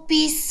 They'll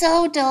be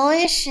so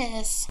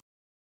delicious.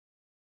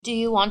 Do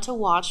you want to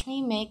watch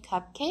me make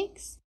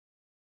cupcakes?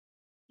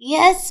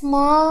 Yes,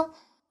 Mom.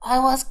 I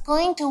was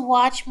going to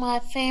watch my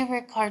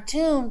favorite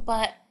cartoon,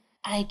 but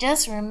I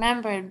just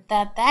remembered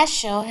that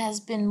show has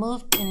been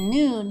moved to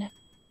noon.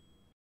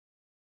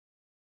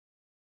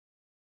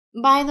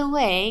 By the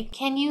way,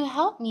 can you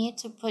help me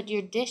to put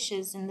your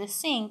dishes in the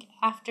sink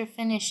after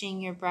finishing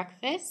your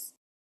breakfast?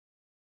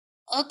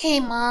 Okay,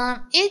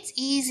 Mom, it's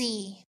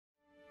easy.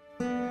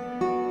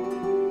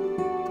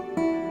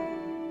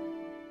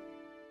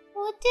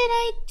 What did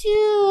I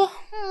do?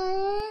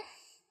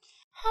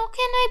 How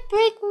can I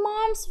break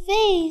Mom's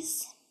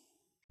vase?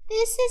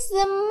 This is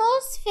the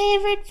most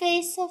favorite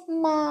vase of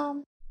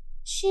Mom.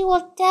 She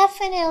will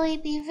definitely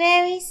be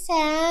very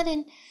sad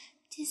and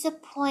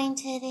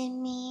disappointed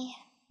in me.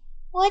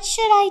 What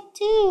should I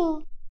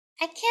do?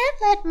 I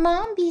can't let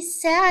Mom be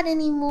sad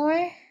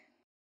anymore.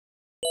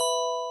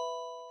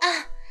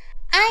 Ah,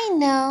 I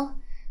know.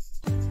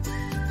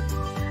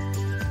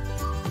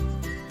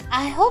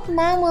 I hope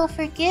Mom will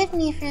forgive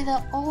me for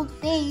the old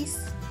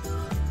vase.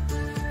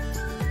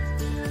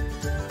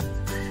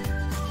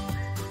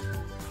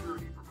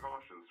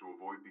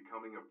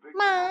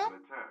 Mom,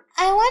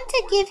 I want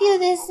to give you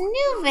this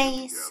new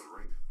vase.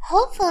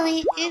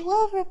 Hopefully, it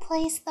will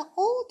replace the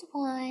old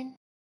one.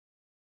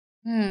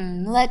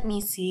 Let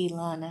me see,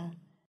 Lana.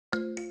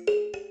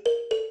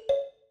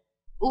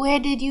 Where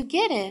did you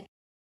get it?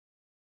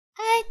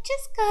 I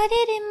just got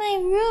it in my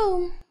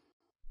room.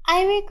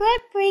 I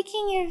regret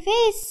breaking your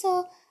vase,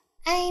 so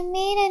I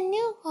made a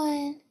new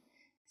one.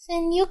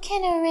 Then you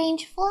can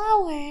arrange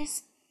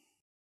flowers.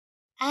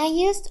 I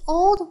used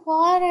old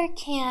water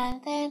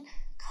can, then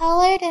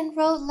colored and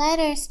wrote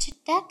letters to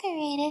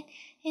decorate it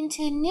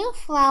into a new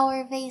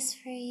flower vase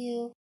for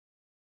you.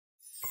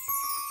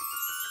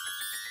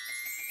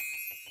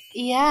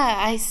 Yeah,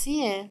 I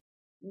see it.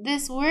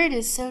 This word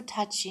is so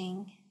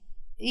touching.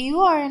 You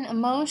are an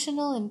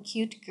emotional and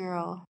cute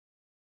girl.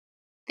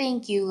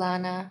 Thank you,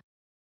 Lana.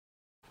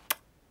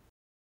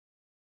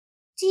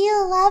 Do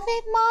you love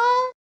it,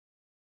 Mom?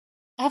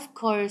 Of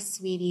course,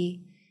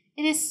 sweetie.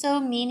 It is so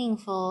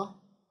meaningful.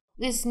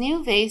 This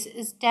new vase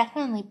is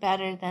definitely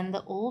better than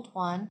the old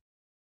one.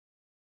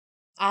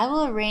 I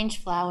will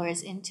arrange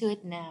flowers into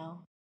it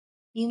now.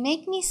 You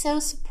make me so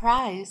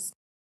surprised.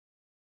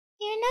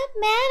 You're not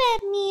mad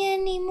at me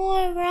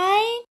anymore,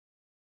 right?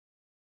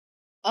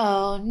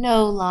 Oh,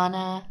 no,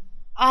 Lana.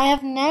 I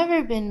have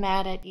never been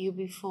mad at you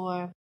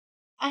before.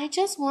 I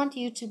just want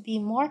you to be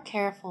more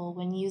careful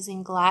when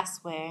using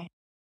glassware.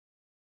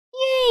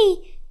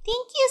 Yay!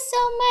 Thank you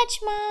so much,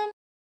 Mom.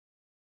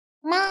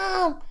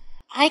 Mom,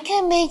 I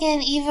can make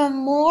an even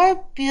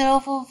more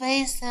beautiful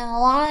vase than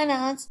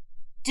Lana's.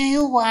 Do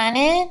you want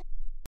it?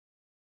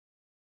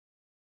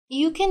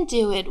 You can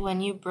do it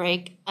when you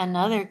break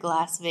another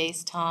glass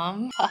vase,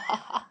 Tom.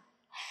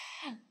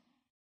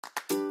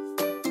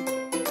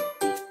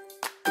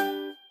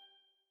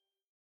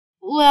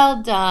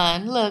 Well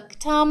done. Look,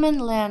 Tom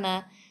and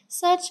Lana,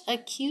 such a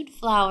cute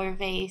flower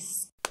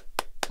vase.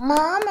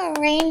 Mom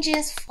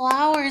arranges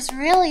flowers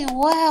really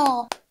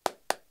well.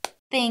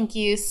 Thank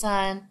you,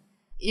 son.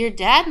 Your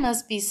dad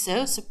must be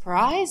so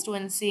surprised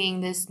when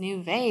seeing this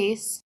new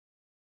vase.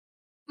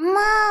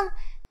 Mom,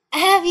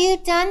 have you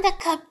done the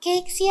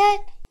cupcakes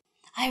yet?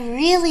 I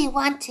really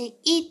want to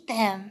eat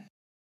them.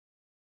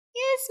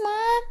 Yes,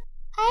 Mom.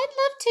 I'd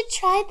love to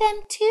try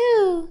them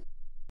too.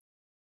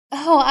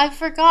 Oh, I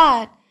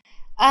forgot.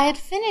 I had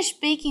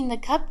finished baking the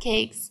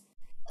cupcakes.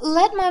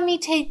 Let Mommy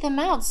take them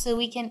out so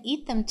we can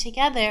eat them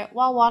together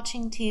while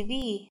watching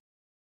TV.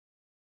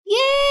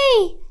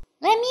 Yay!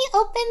 Let me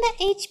open the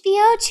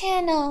HBO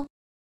channel.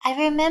 I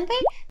remember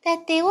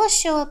that they will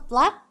show a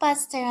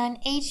blockbuster on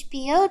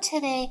HBO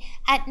today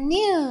at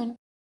noon.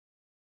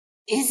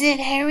 Is it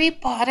Harry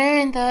Potter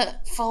and the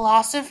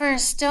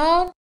Philosopher's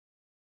Stone?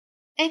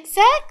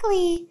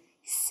 Exactly.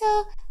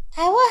 So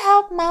I will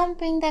help Mom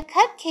bring the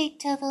cupcake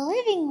to the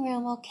living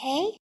room,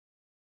 okay?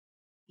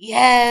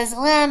 Yes,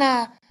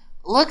 Lana.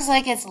 Looks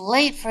like it's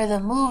late for the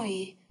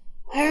movie.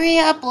 Hurry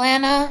up,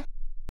 Lana.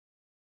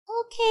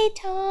 Okay,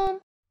 Tom.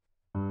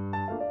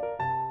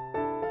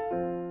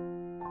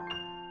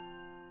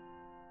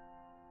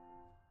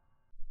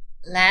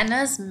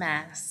 Lana's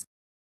mask.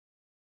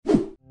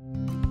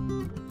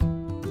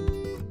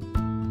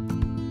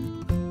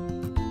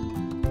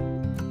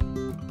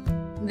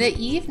 The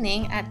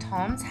evening at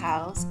Tom's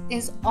house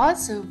is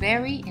also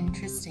very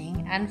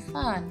interesting and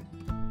fun.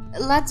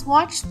 Let's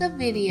watch the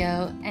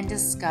video and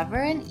discover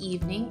an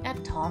evening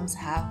at Tom's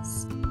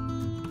house.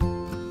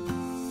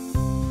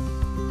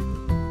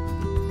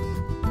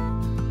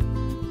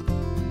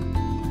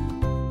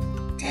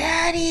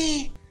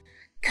 Daddy,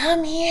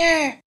 come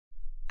here.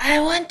 I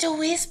want to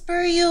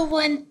whisper you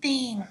one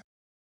thing.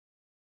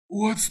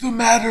 What's the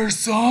matter,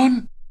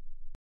 son?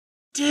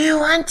 Do you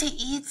want to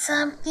eat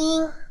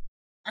something?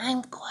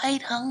 I'm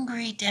quite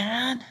hungry,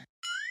 Dad.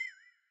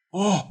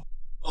 Oh,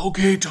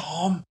 okay,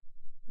 Tom.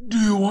 Do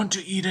you want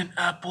to eat an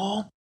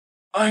apple?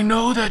 I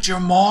know that your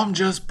mom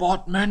just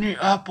bought many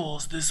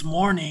apples this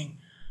morning.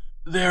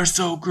 They're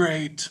so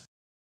great.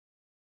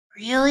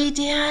 Really,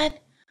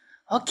 Dad?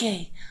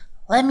 Okay,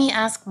 let me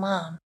ask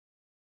Mom.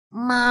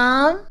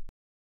 Mom?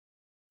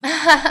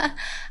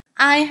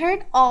 I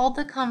heard all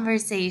the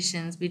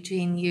conversations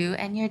between you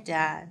and your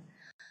dad.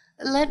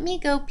 Let me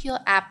go peel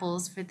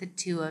apples for the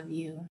two of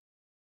you.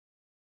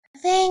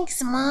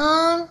 Thanks,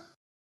 Mom.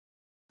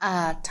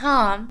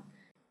 Tom,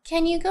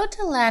 can you go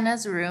to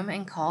Lana's room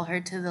and call her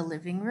to the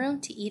living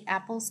room to eat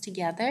apples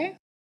together?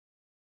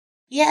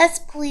 Yes,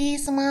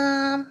 please,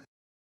 Mom.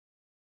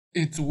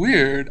 It's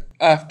weird.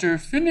 After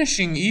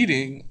finishing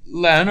eating,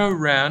 Lana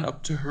ran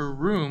up to her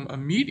room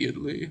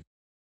immediately.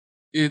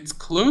 It's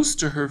close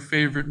to her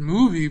favorite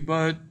movie,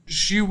 but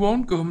she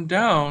won't come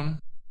down.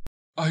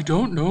 I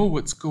don't know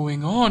what's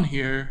going on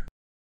here.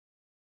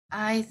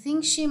 I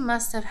think she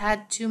must have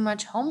had too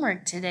much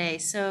homework today,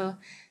 so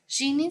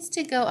she needs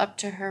to go up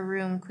to her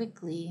room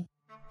quickly.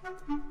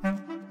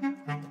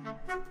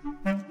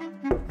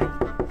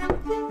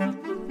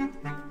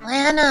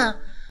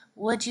 Lana,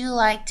 would you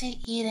like to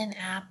eat an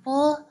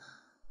apple?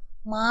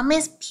 Mom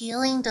is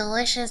peeling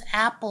delicious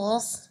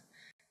apples,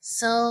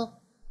 so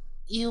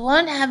you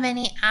won't have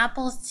any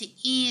apples to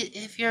eat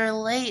if you're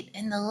late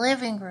in the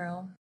living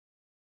room.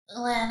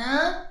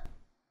 Lana?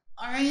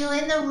 Are you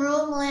in the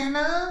room,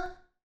 Lana?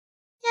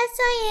 Yes,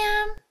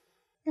 I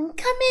am.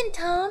 Come in,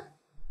 Tom.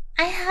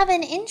 I have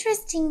an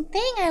interesting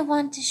thing I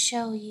want to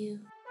show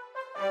you.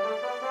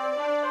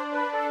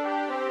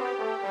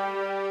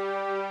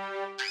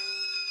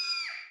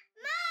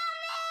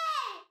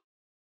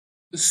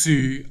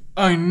 See,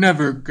 I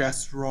never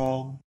guessed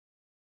wrong.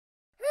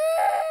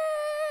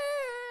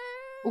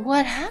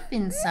 What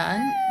happened,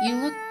 son? You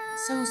look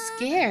so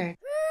scared.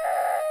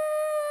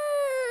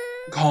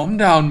 Calm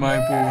down, my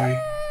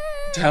boy.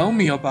 Tell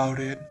me about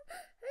it.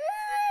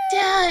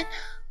 Dad,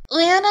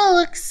 Lana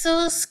looks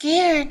so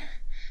scared.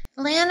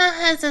 Lana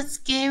has a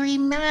scary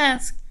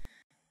mask.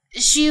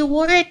 She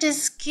wore it to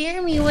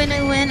scare me when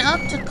I went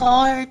up to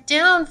call her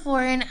down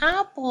for an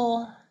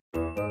apple.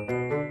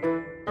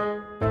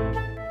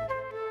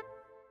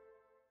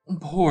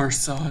 Poor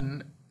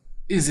son.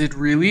 Is it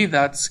really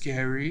that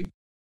scary?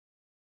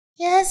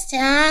 Yes,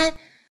 Dad.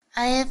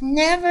 I have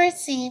never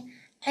seen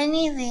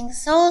anything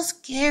so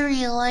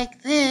scary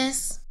like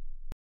this.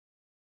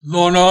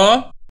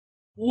 Lana,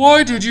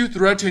 why did you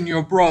threaten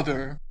your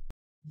brother?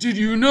 Did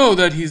you know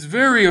that he's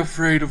very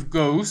afraid of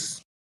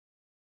ghosts?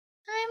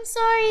 I'm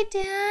sorry,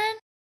 Dad.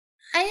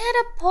 I had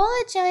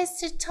apologized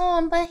to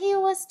Tom, but he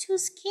was too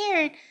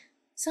scared,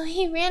 so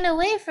he ran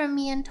away from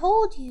me and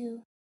told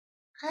you.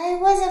 I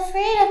was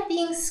afraid of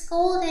being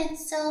scolded,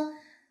 so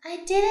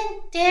I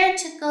didn't dare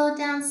to go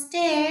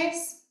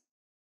downstairs.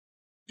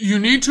 You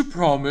need to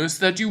promise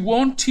that you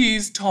won't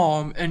tease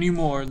Tom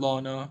anymore,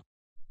 Lana.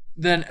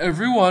 Then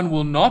everyone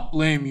will not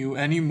blame you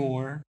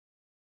anymore.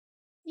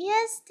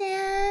 Yes,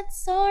 Dad,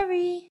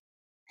 sorry,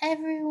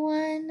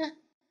 everyone.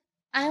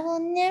 I will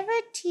never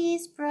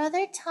tease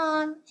Brother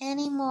Tom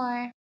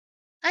anymore.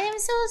 I am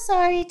so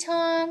sorry,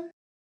 Tom.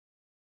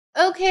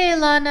 Okay,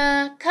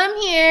 Lana, come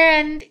here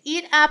and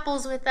eat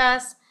apples with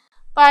us.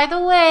 By the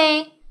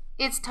way,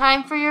 it's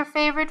time for your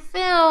favorite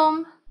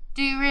film.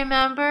 Do you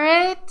remember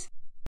it?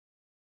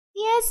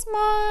 Yes,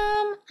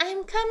 Mom,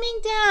 I'm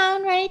coming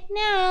down right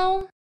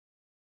now.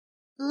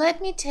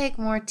 Let me take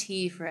more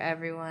tea for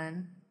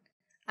everyone.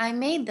 I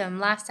made them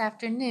last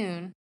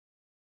afternoon.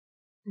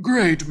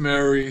 Great,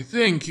 Mary.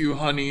 Thank you,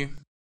 honey.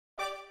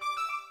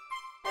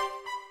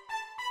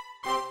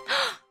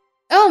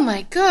 Oh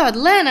my God,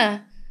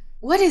 Lana!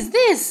 What is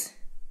this?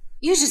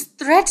 You just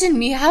threatened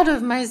me out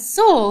of my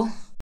soul.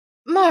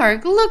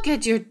 Mark, look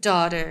at your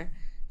daughter.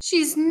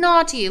 She's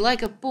naughty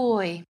like a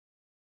boy.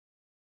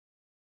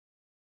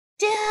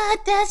 Dad,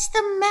 that's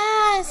the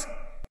mask.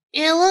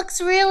 It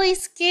looks really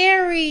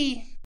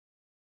scary.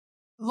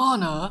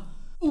 Lana,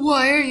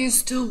 why are you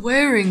still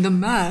wearing the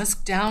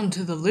mask down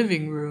to the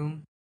living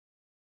room?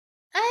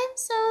 I'm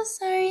so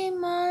sorry,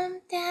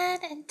 Mom,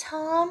 Dad, and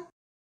Tom.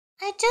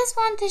 I just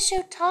want to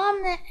show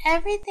Tom that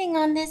everything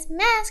on this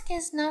mask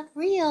is not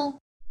real.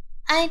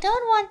 I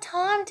don't want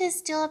Tom to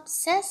still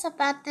obsess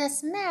about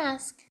this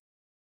mask.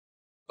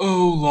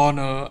 Oh,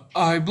 Lana,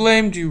 I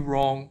blamed you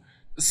wrong.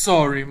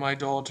 Sorry, my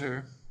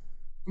daughter.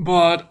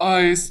 But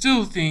I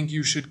still think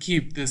you should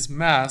keep this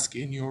mask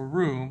in your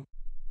room.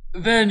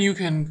 Then you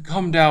can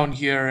come down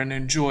here and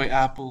enjoy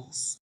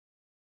apples.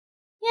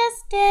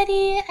 Yes,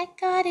 Daddy, I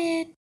got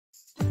it.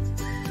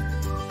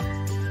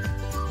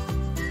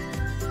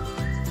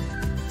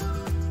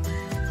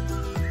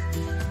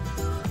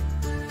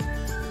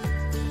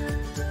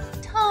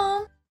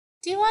 Tom,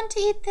 do you want to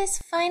eat this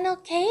final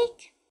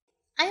cake?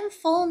 I'm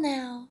full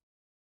now.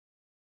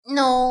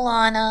 No,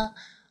 Lana,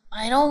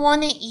 I don't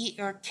want to eat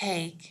your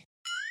cake.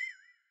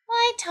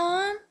 Why,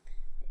 Tom?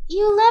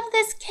 You love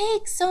this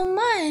cake so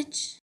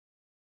much.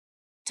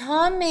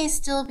 Tom may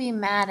still be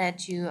mad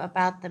at you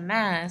about the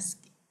mask.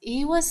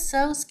 He was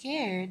so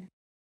scared.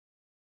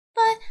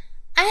 But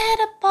I had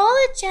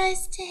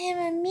apologized to him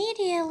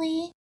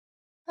immediately.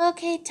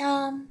 Okay,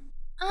 Tom,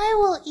 I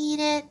will eat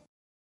it.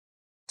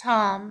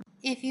 Tom,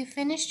 if you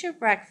finished your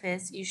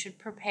breakfast, you should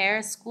prepare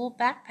a school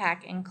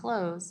backpack and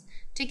clothes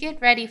to get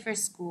ready for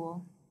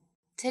school.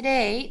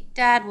 Today,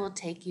 Dad will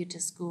take you to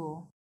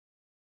school.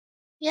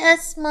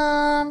 Yes,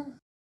 Mom.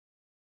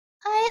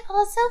 I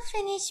also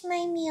finished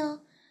my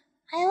meal.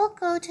 I will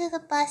go to the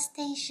bus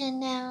station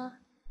now.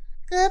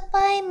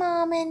 Goodbye,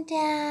 Mom and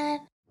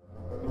Dad.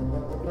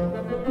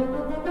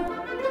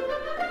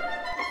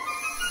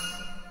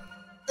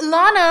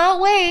 Lana,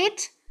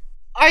 wait!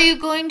 Are you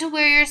going to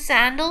wear your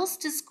sandals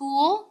to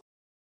school?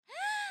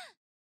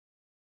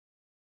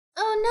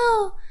 Oh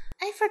no,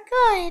 I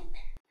forgot.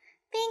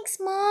 Thanks,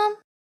 Mom.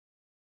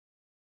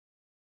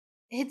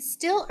 It's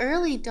still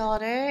early,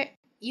 daughter.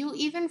 You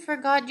even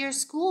forgot your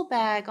school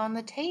bag on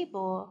the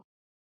table.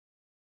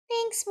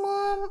 Thanks,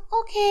 Mom.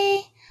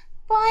 Okay.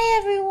 Bye,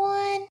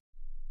 everyone.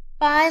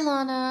 Bye,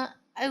 Lana.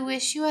 I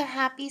wish you a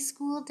happy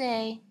school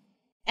day.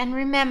 And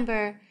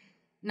remember,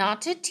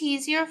 not to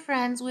tease your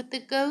friends with the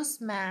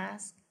ghost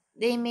mask.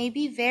 They may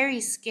be very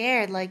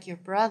scared like your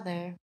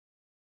brother.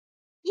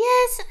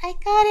 Yes, I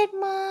got it,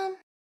 Mom.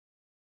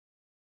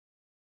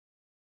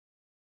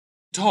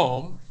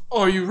 Tom,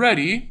 are you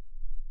ready?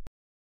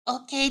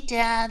 Okay,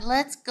 Dad,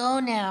 let's go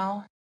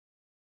now.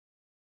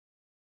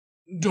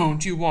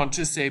 Don't you want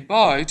to say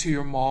bye to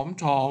your mom,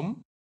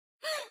 Tom?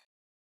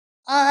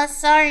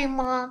 Sorry,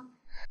 Mom.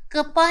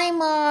 Goodbye,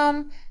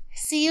 Mom.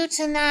 See you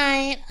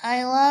tonight.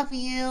 I love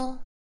you.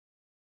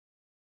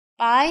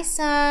 Bye,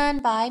 son.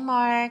 Bye,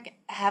 Mark.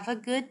 Have a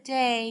good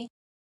day.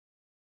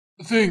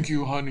 Thank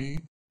you, honey.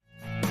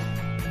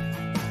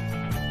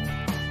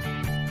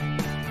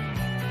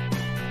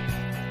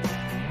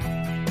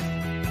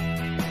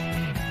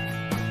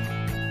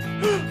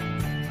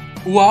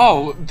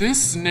 Wow,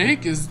 this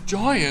snake is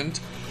giant.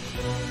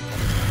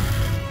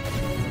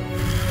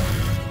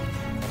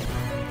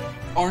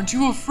 Aren't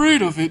you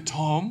afraid of it,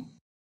 Tom?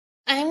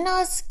 I'm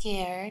not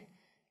scared.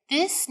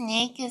 This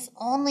snake is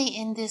only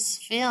in this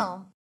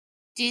film.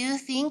 Do you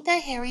think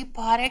that Harry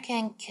Potter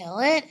can kill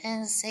it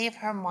and save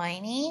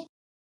Hermione?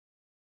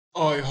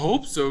 I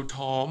hope so,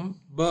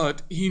 Tom,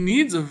 but he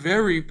needs a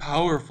very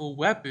powerful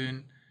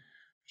weapon.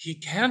 He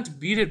can't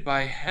beat it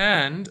by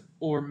hand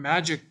or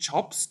magic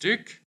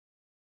chopstick.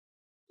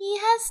 He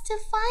has to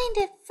find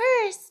it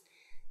first.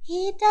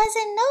 He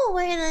doesn't know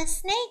where the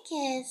snake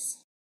is.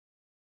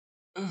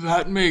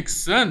 That makes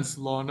sense,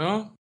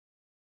 Lana.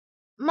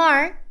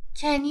 Mark,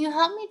 can you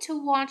help me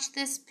to watch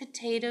this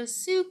potato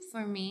soup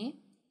for me?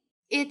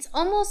 It's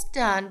almost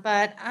done,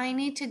 but I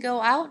need to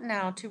go out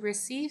now to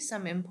receive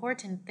some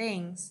important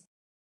things.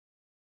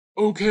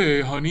 Okay,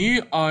 honey,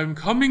 I'm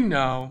coming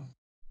now.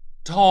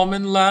 Tom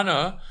and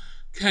Lana,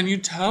 can you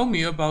tell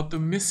me about the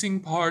missing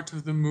part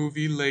of the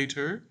movie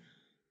later?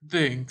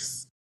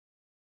 Thanks.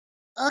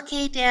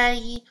 Okay,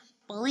 Daddy,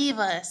 believe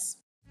us.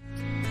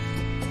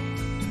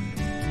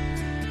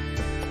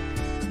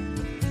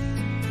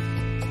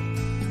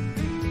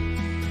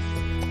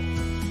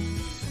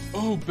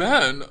 Oh,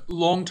 Ben,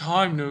 long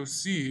time no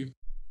see.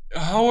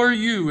 How are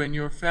you and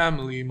your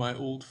family, my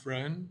old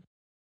friend?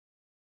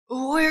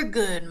 We're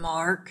good,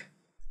 Mark.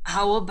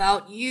 How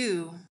about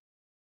you?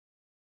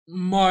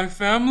 My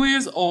family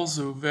is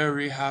also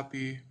very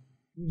happy.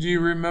 Do you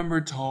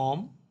remember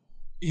Tom?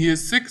 He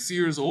is 6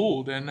 years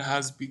old and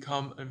has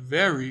become a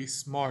very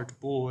smart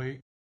boy.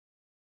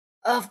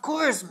 Of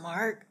course,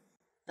 Mark.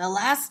 The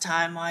last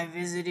time I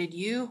visited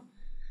you,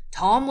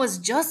 Tom was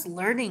just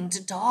learning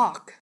to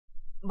talk.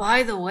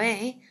 By the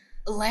way,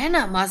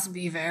 Lana must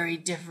be very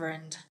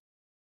different.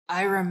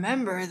 I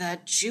remember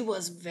that she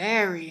was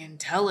very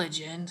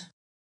intelligent.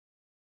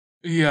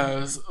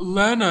 Yes,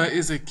 Lana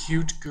is a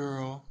cute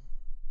girl.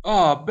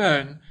 Ah,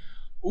 Ben,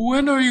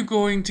 when are you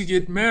going to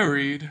get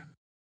married?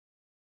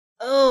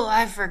 Oh,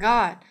 I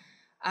forgot.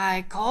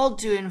 I called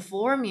to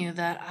inform you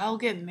that I'll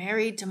get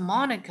married to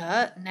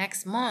Monica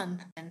next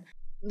month, and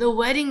the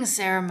wedding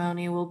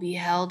ceremony will be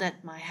held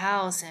at my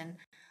house, and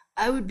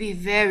I would be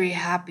very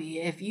happy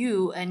if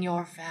you and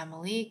your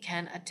family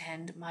can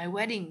attend my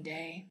wedding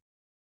day.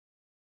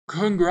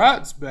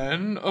 Congrats,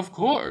 Ben, of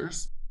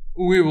course.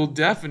 We will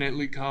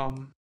definitely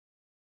come.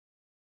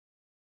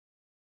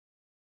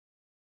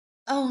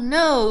 Oh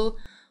no!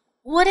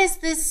 What is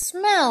this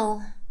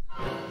smell?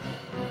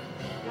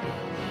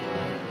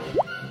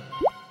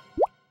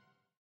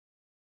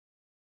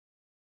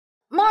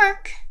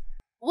 Mark,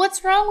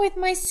 what's wrong with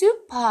my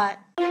soup pot?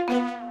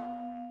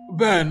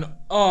 Ben,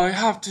 I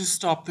have to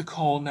stop the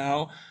call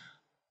now.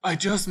 I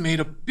just made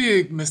a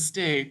big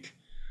mistake.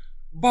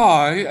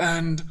 Bye,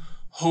 and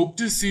hope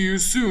to see you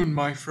soon,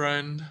 my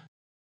friend.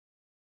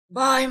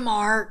 Bye,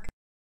 Mark.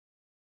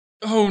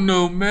 Oh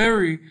no,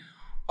 Mary.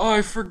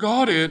 I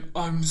forgot it.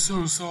 I'm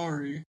so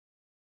sorry.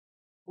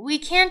 We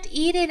can't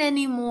eat it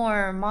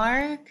anymore,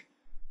 Mark.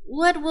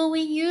 What will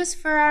we use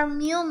for our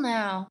meal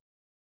now?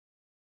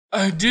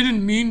 I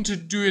didn't mean to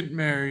do it,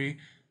 Mary.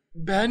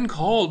 Ben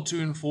called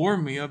to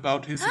inform me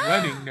about his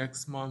wedding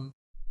next month.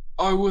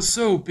 I was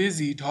so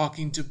busy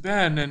talking to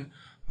Ben and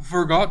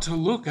forgot to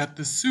look at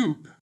the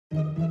soup.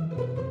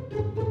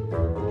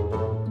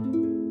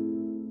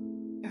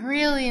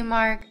 Really,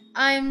 Mark,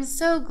 I'm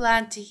so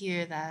glad to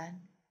hear that.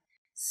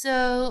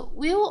 So,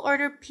 we will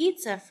order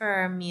pizza for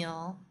our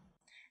meal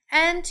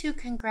and to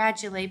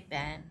congratulate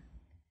Ben.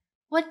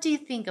 What do you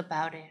think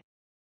about it?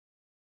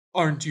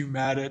 Aren't you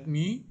mad at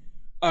me?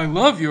 I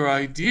love your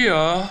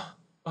idea.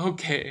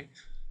 Okay,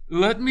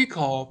 let me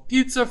call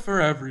Pizza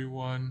for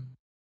Everyone.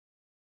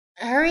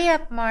 Hurry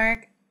up,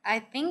 Mark. I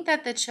think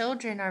that the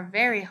children are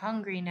very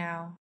hungry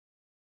now.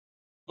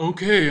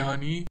 Okay,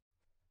 honey.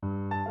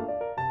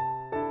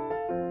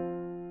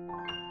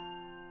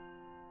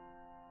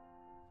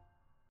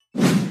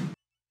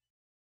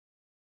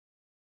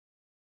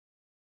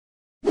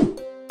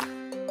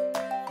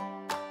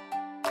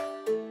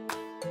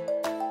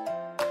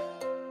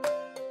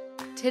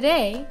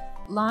 Today,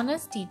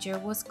 Lana's teacher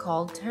was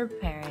called to her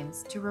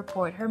parents to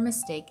report her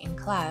mistake in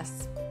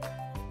class.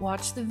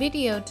 Watch the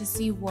video to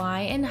see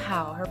why and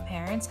how her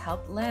parents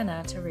helped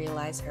Lana to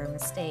realize her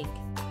mistake.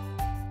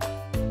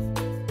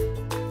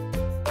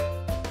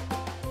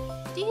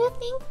 Do you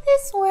think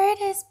this word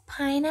is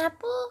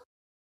pineapple?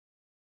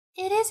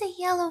 It is a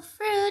yellow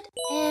fruit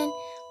and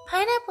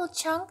pineapple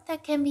chunk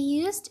that can be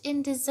used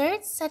in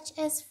desserts such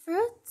as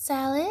fruit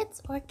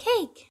salads or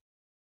cake.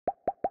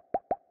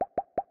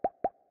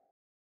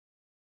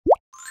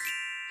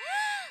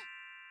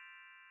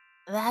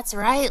 That's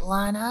right,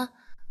 Lana.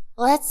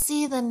 Let's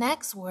see the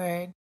next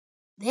word.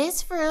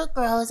 This fruit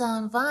grows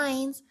on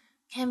vines,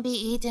 can be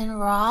eaten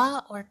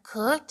raw or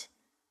cooked,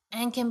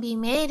 and can be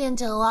made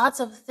into lots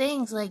of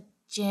things like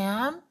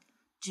jam,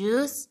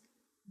 juice,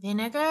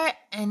 vinegar,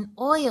 and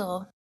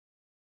oil.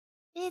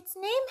 Its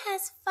name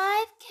has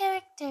 5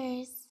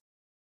 characters.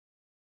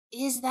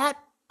 Is that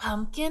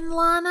pumpkin,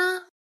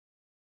 Lana?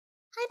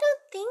 I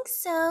don't think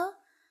so.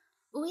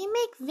 We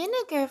make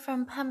vinegar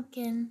from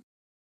pumpkin.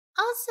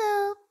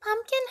 Also,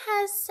 pumpkin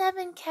has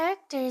 7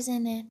 characters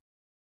in it.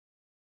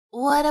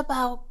 What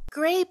about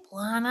grape,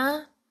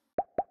 Lana?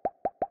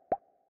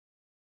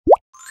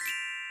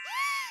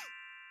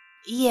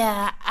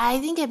 Yeah, I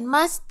think it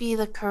must be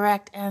the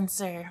correct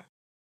answer.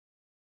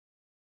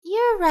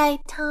 You're right,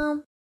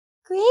 Tom.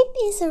 Grape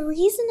is a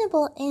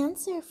reasonable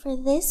answer for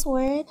this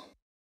word.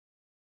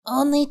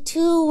 Only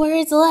 2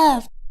 words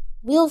left.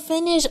 We'll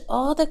finish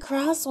all the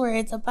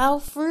crosswords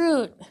about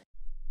fruit.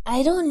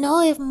 I don't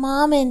know if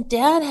Mom and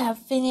Dad have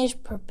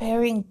finished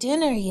preparing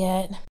dinner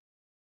yet.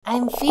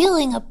 I'm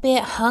feeling a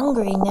bit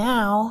hungry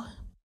now.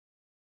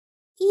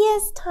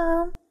 Yes,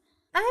 Tom.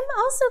 I'm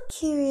also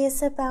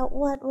curious about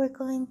what we're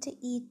going to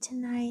eat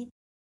tonight.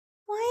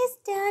 Why is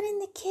Dad in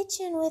the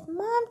kitchen with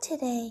Mom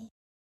today?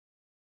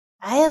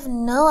 I have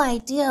no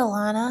idea,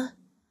 Lana.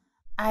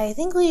 I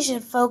think we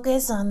should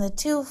focus on the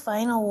 2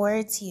 final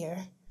words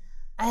here.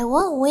 I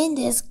won't win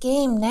this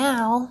game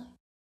now.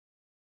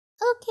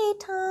 Okay,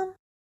 Tom.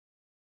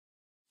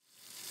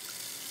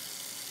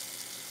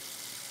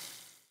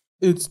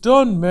 It's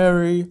done,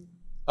 Mary.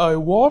 I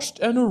washed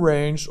and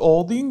arranged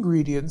all the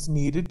ingredients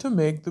needed to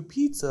make the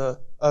pizza,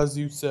 as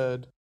you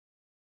said.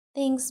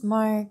 Thanks,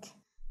 Mark.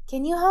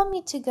 Can you help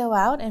me to go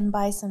out and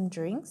buy some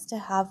drinks to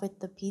have with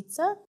the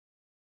pizza?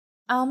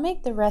 I'll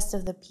make the rest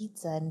of the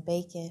pizza and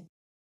bake it.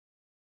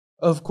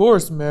 Of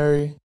course,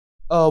 Mary.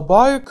 I'll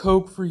buy a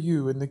Coke for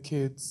you and the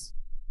kids.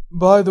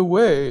 By the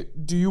way,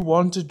 do you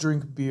want to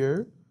drink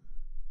beer?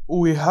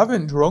 We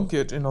haven't drunk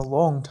it in a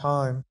long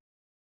time.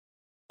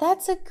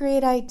 That's a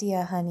great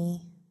idea,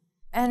 honey.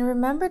 And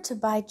remember to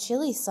buy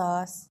chili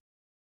sauce.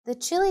 The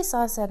chili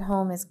sauce at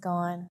home is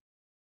gone.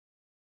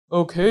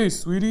 Okay,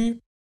 sweetie.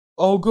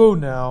 I'll go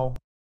now.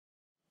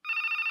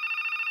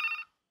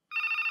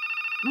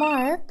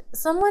 Mark,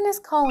 someone is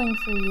calling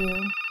for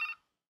you.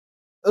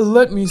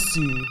 Let me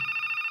see.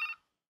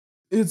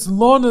 It's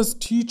Lana's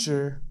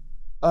teacher.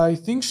 I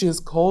think she has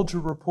called to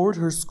report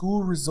her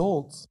school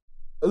results.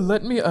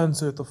 Let me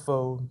answer the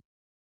phone.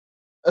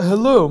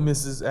 Hello,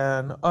 Mrs.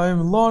 Ann.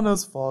 I'm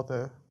Lana's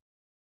father.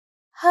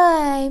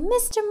 Hi,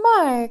 Mr.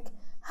 Mark.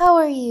 How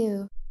are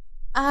you?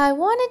 I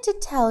wanted to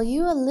tell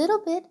you a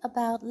little bit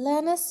about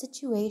Lana's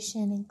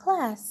situation in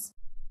class.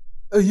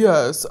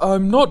 Yes,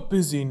 I'm not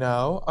busy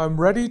now. I'm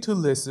ready to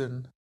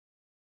listen.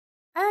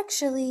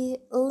 Actually,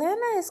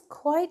 Lana is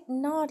quite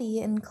naughty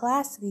in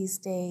class these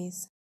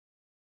days.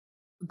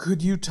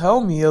 Could you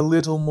tell me a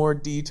little more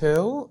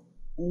detail?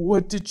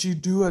 What did she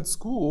do at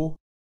school?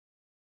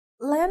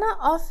 Lana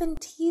often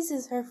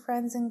teases her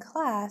friends in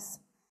class.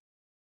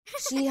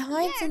 She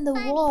hides in the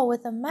wall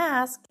with a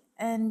mask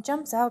and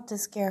jumps out to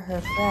scare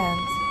her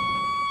friends.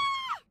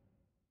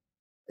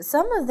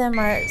 Some of them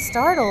are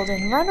startled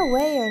and run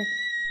away or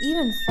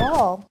even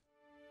fall.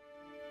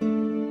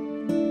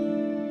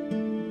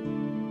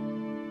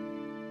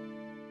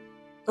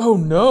 Oh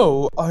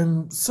no,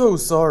 I'm so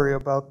sorry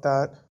about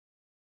that.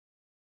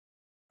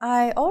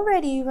 I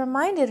already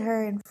reminded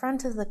her in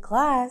front of the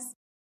class,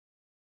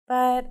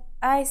 but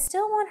I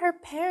still want her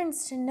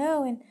parents to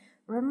know and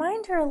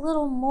remind her a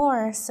little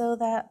more so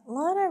that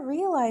Lana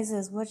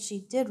realizes what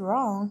she did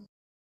wrong.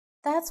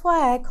 That's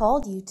why I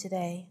called you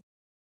today.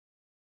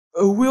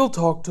 We'll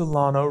talk to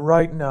Lana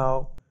right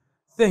now.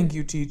 Thank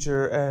you,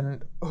 teacher,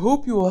 and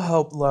hope you will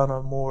help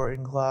Lana more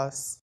in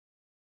class.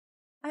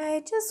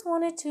 I just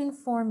wanted to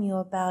inform you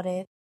about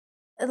it.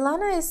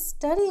 Lana is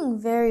studying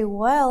very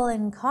well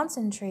and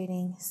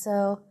concentrating,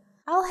 so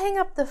I'll hang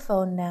up the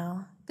phone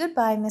now.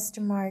 Goodbye,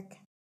 Mr. Mark.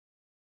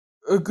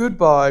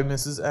 Goodbye,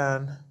 Mrs.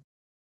 Ann.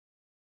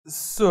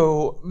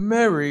 So,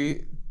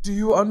 Mary, do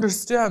you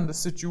understand the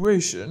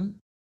situation?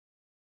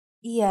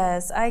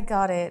 Yes, I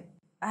got it.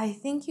 I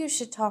think you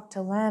should talk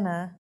to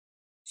Lana.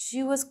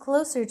 She was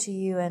closer to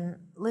you and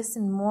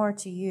listened more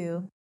to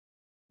you.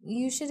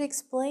 You should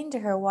explain to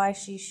her why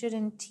she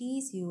shouldn't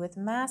tease you with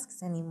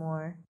masks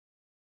anymore.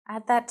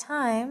 At that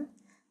time,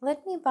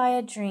 let me buy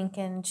a drink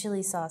and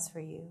chili sauce for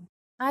you.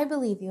 I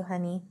believe you,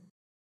 honey.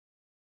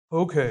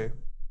 Okay,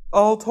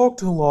 I'll talk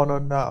to Lana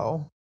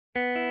now.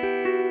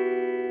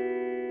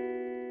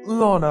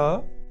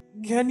 Lana,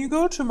 can you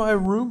go to my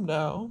room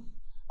now?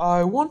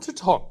 I want to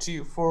talk to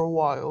you for a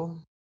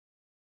while.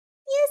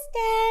 Yes,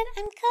 Dad,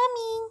 I'm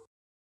coming.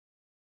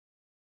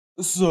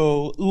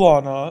 So,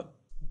 Lana,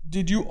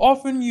 did you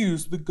often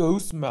use the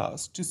ghost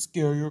mask to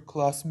scare your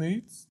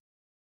classmates?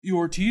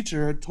 Your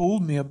teacher had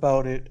told me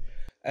about it,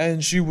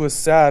 and she was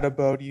sad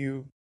about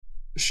you.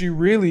 She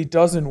really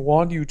doesn't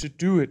want you to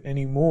do it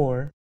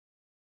anymore.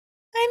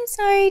 I'm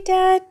sorry,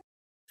 Dad.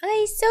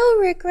 I so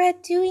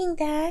regret doing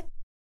that.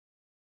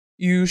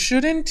 You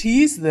shouldn't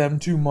tease them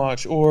too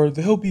much or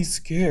they'll be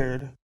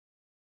scared.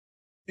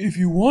 If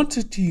you want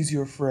to tease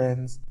your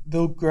friends,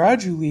 they'll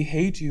gradually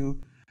hate you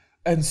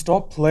and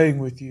stop playing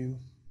with you.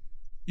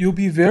 You'll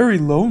be very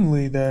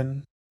lonely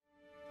then.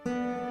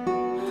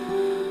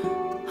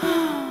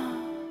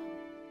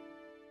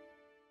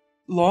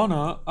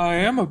 Lana, I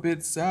am a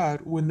bit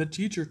sad when the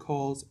teacher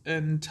calls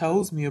and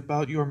tells me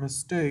about your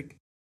mistake.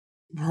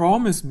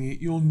 Promise me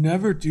you'll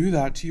never do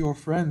that to your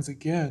friends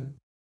again.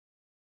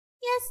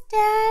 Yes,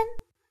 Dad,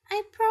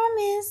 I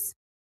promise.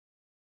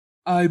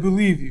 I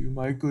believe you,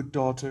 my good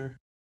daughter.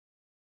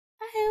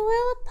 I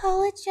will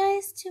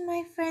apologize to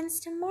my friends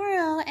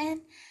tomorrow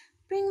and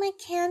bring my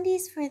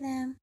candies for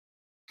them.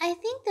 I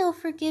think they'll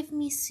forgive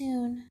me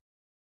soon.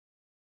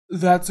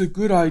 That's a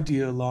good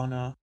idea,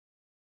 Lana.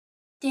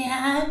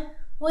 Dad,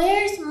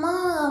 where's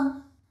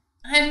Mom?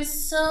 I'm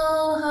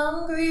so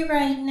hungry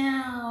right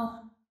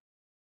now.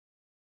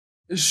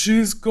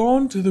 She's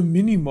gone to the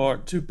mini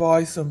mart to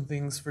buy some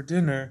things for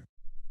dinner.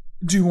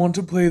 Do you want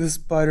to play the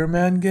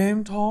Spider-Man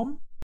game, Tom?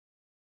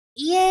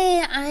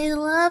 Yay, I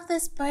love the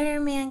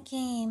Spider-Man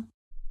game.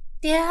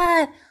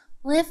 Dad,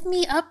 lift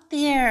me up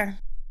there.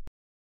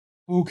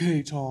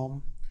 Okay,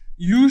 Tom.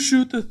 You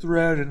shoot the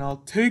thread and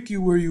I'll take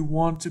you where you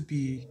want to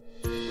be.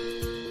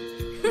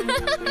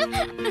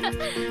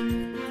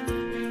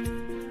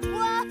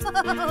 Whoa!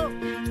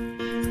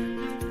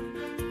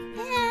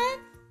 Dad,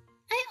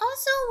 I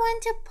also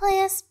want to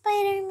play a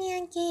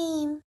Spider-Man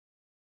game.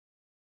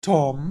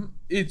 Tom,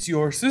 it's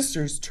your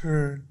sister's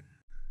turn.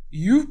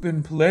 You've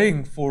been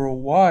playing for a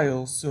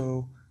while,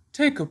 so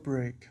take a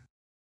break.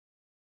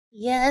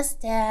 Yes,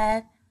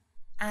 Dad.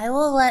 I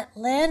will let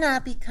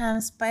Lana become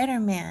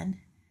Spider-Man.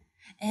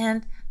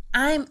 And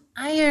I'm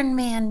Iron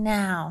Man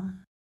now.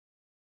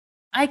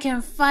 I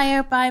can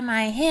fire by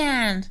my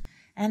hand,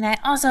 and I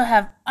also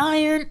have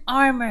iron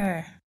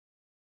armor.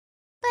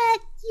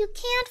 But you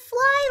can't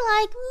fly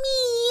like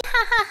me,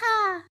 ha ha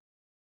ha.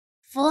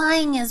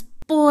 Flying is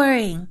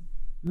boring.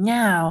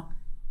 Now,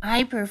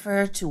 I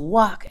prefer to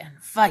walk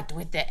and fight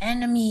with the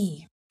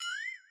enemy.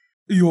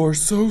 You're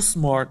so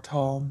smart,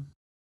 Tom.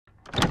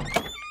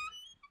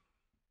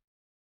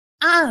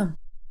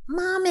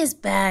 Mom is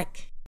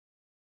back.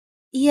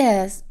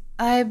 Yes,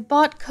 I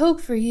bought Coke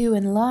for you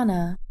and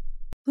Lana.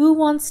 Who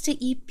wants to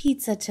eat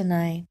pizza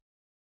tonight?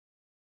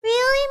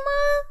 Really,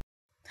 Mom?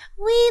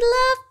 We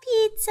love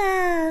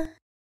pizza.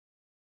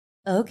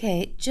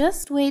 Okay,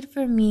 just wait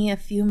for me a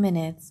few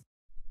minutes.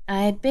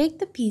 I had baked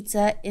the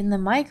pizza in the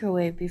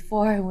microwave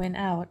before I went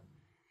out,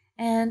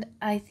 and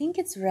I think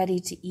it's ready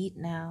to eat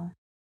now.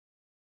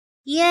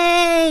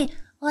 Yay!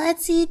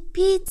 Let's eat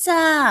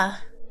pizza!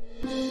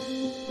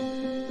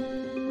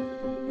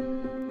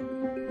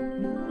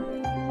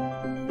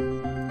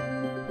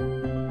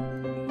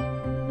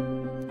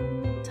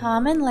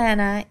 Tom and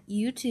Lana,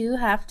 you two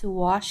have to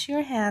wash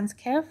your hands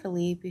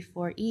carefully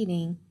before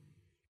eating.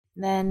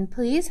 Then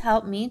please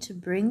help me to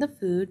bring the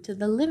food to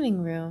the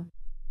living room.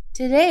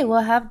 Today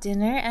we'll have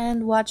dinner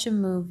and watch a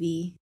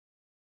movie.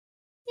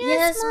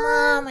 Yes,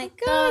 Mom, I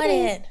got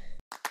it.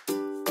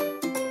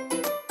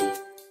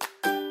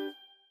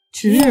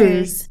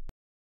 Cheers!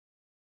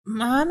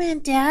 Mom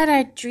and Dad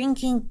are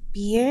drinking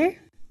beer?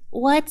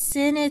 What's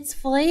in its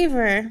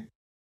flavor?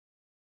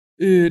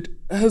 It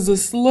has a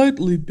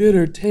slightly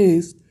bitter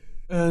taste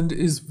and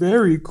is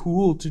very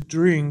cool to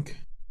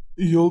drink.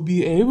 You'll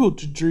be able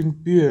to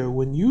drink beer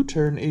when you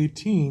turn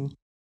 18.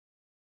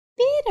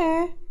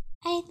 Bitter?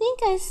 I think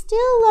I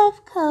still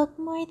love Coke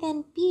more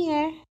than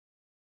beer.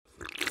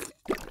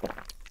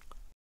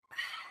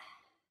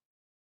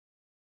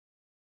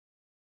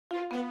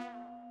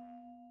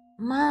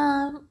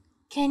 Mom,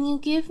 can you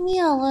give me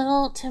a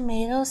little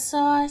tomato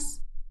sauce?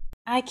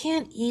 I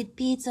can't eat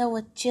pizza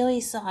with chili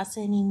sauce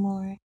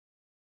anymore.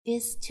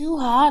 It's too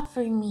hot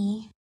for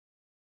me.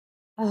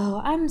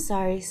 Oh, I'm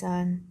sorry,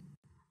 son.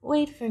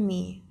 Wait for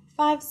me.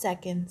 5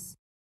 seconds.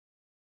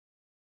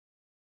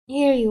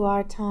 Here you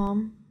are,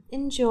 Tom.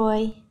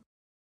 Enjoy.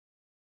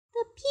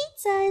 The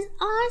pizza is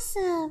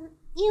awesome.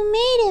 You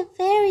made it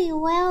very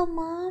well,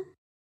 Mom.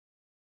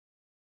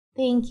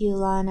 Thank you,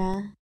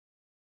 Lana.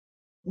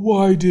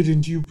 Why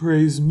didn't you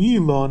praise me,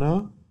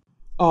 Lana?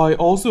 I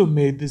also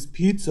made this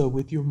pizza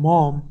with your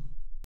mom.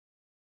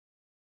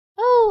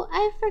 Oh,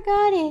 I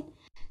forgot it.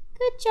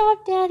 Good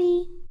job,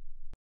 Daddy.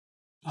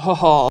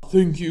 Haha,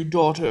 thank you,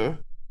 daughter.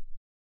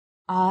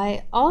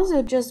 I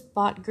also just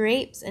bought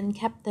grapes and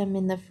kept them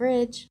in the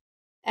fridge.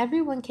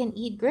 Everyone can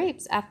eat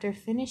grapes after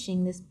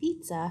finishing this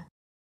pizza.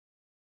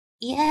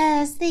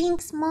 Yes,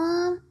 thanks,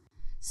 Mom.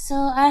 so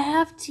I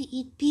have to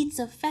eat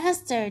pizza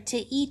faster to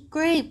eat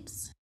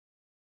grapes.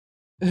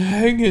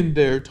 Hang in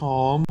there,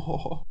 Tom.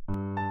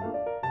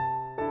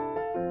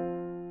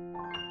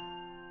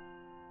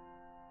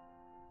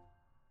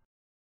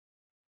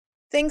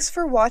 Thanks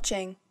for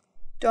watching.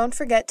 Don't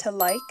forget to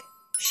like,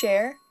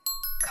 share,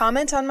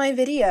 comment on my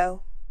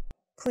video.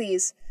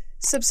 Please,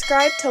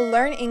 subscribe to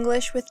Learn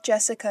English with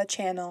Jessica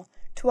channel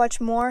to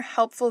watch more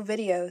helpful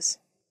videos.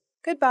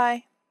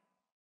 Goodbye.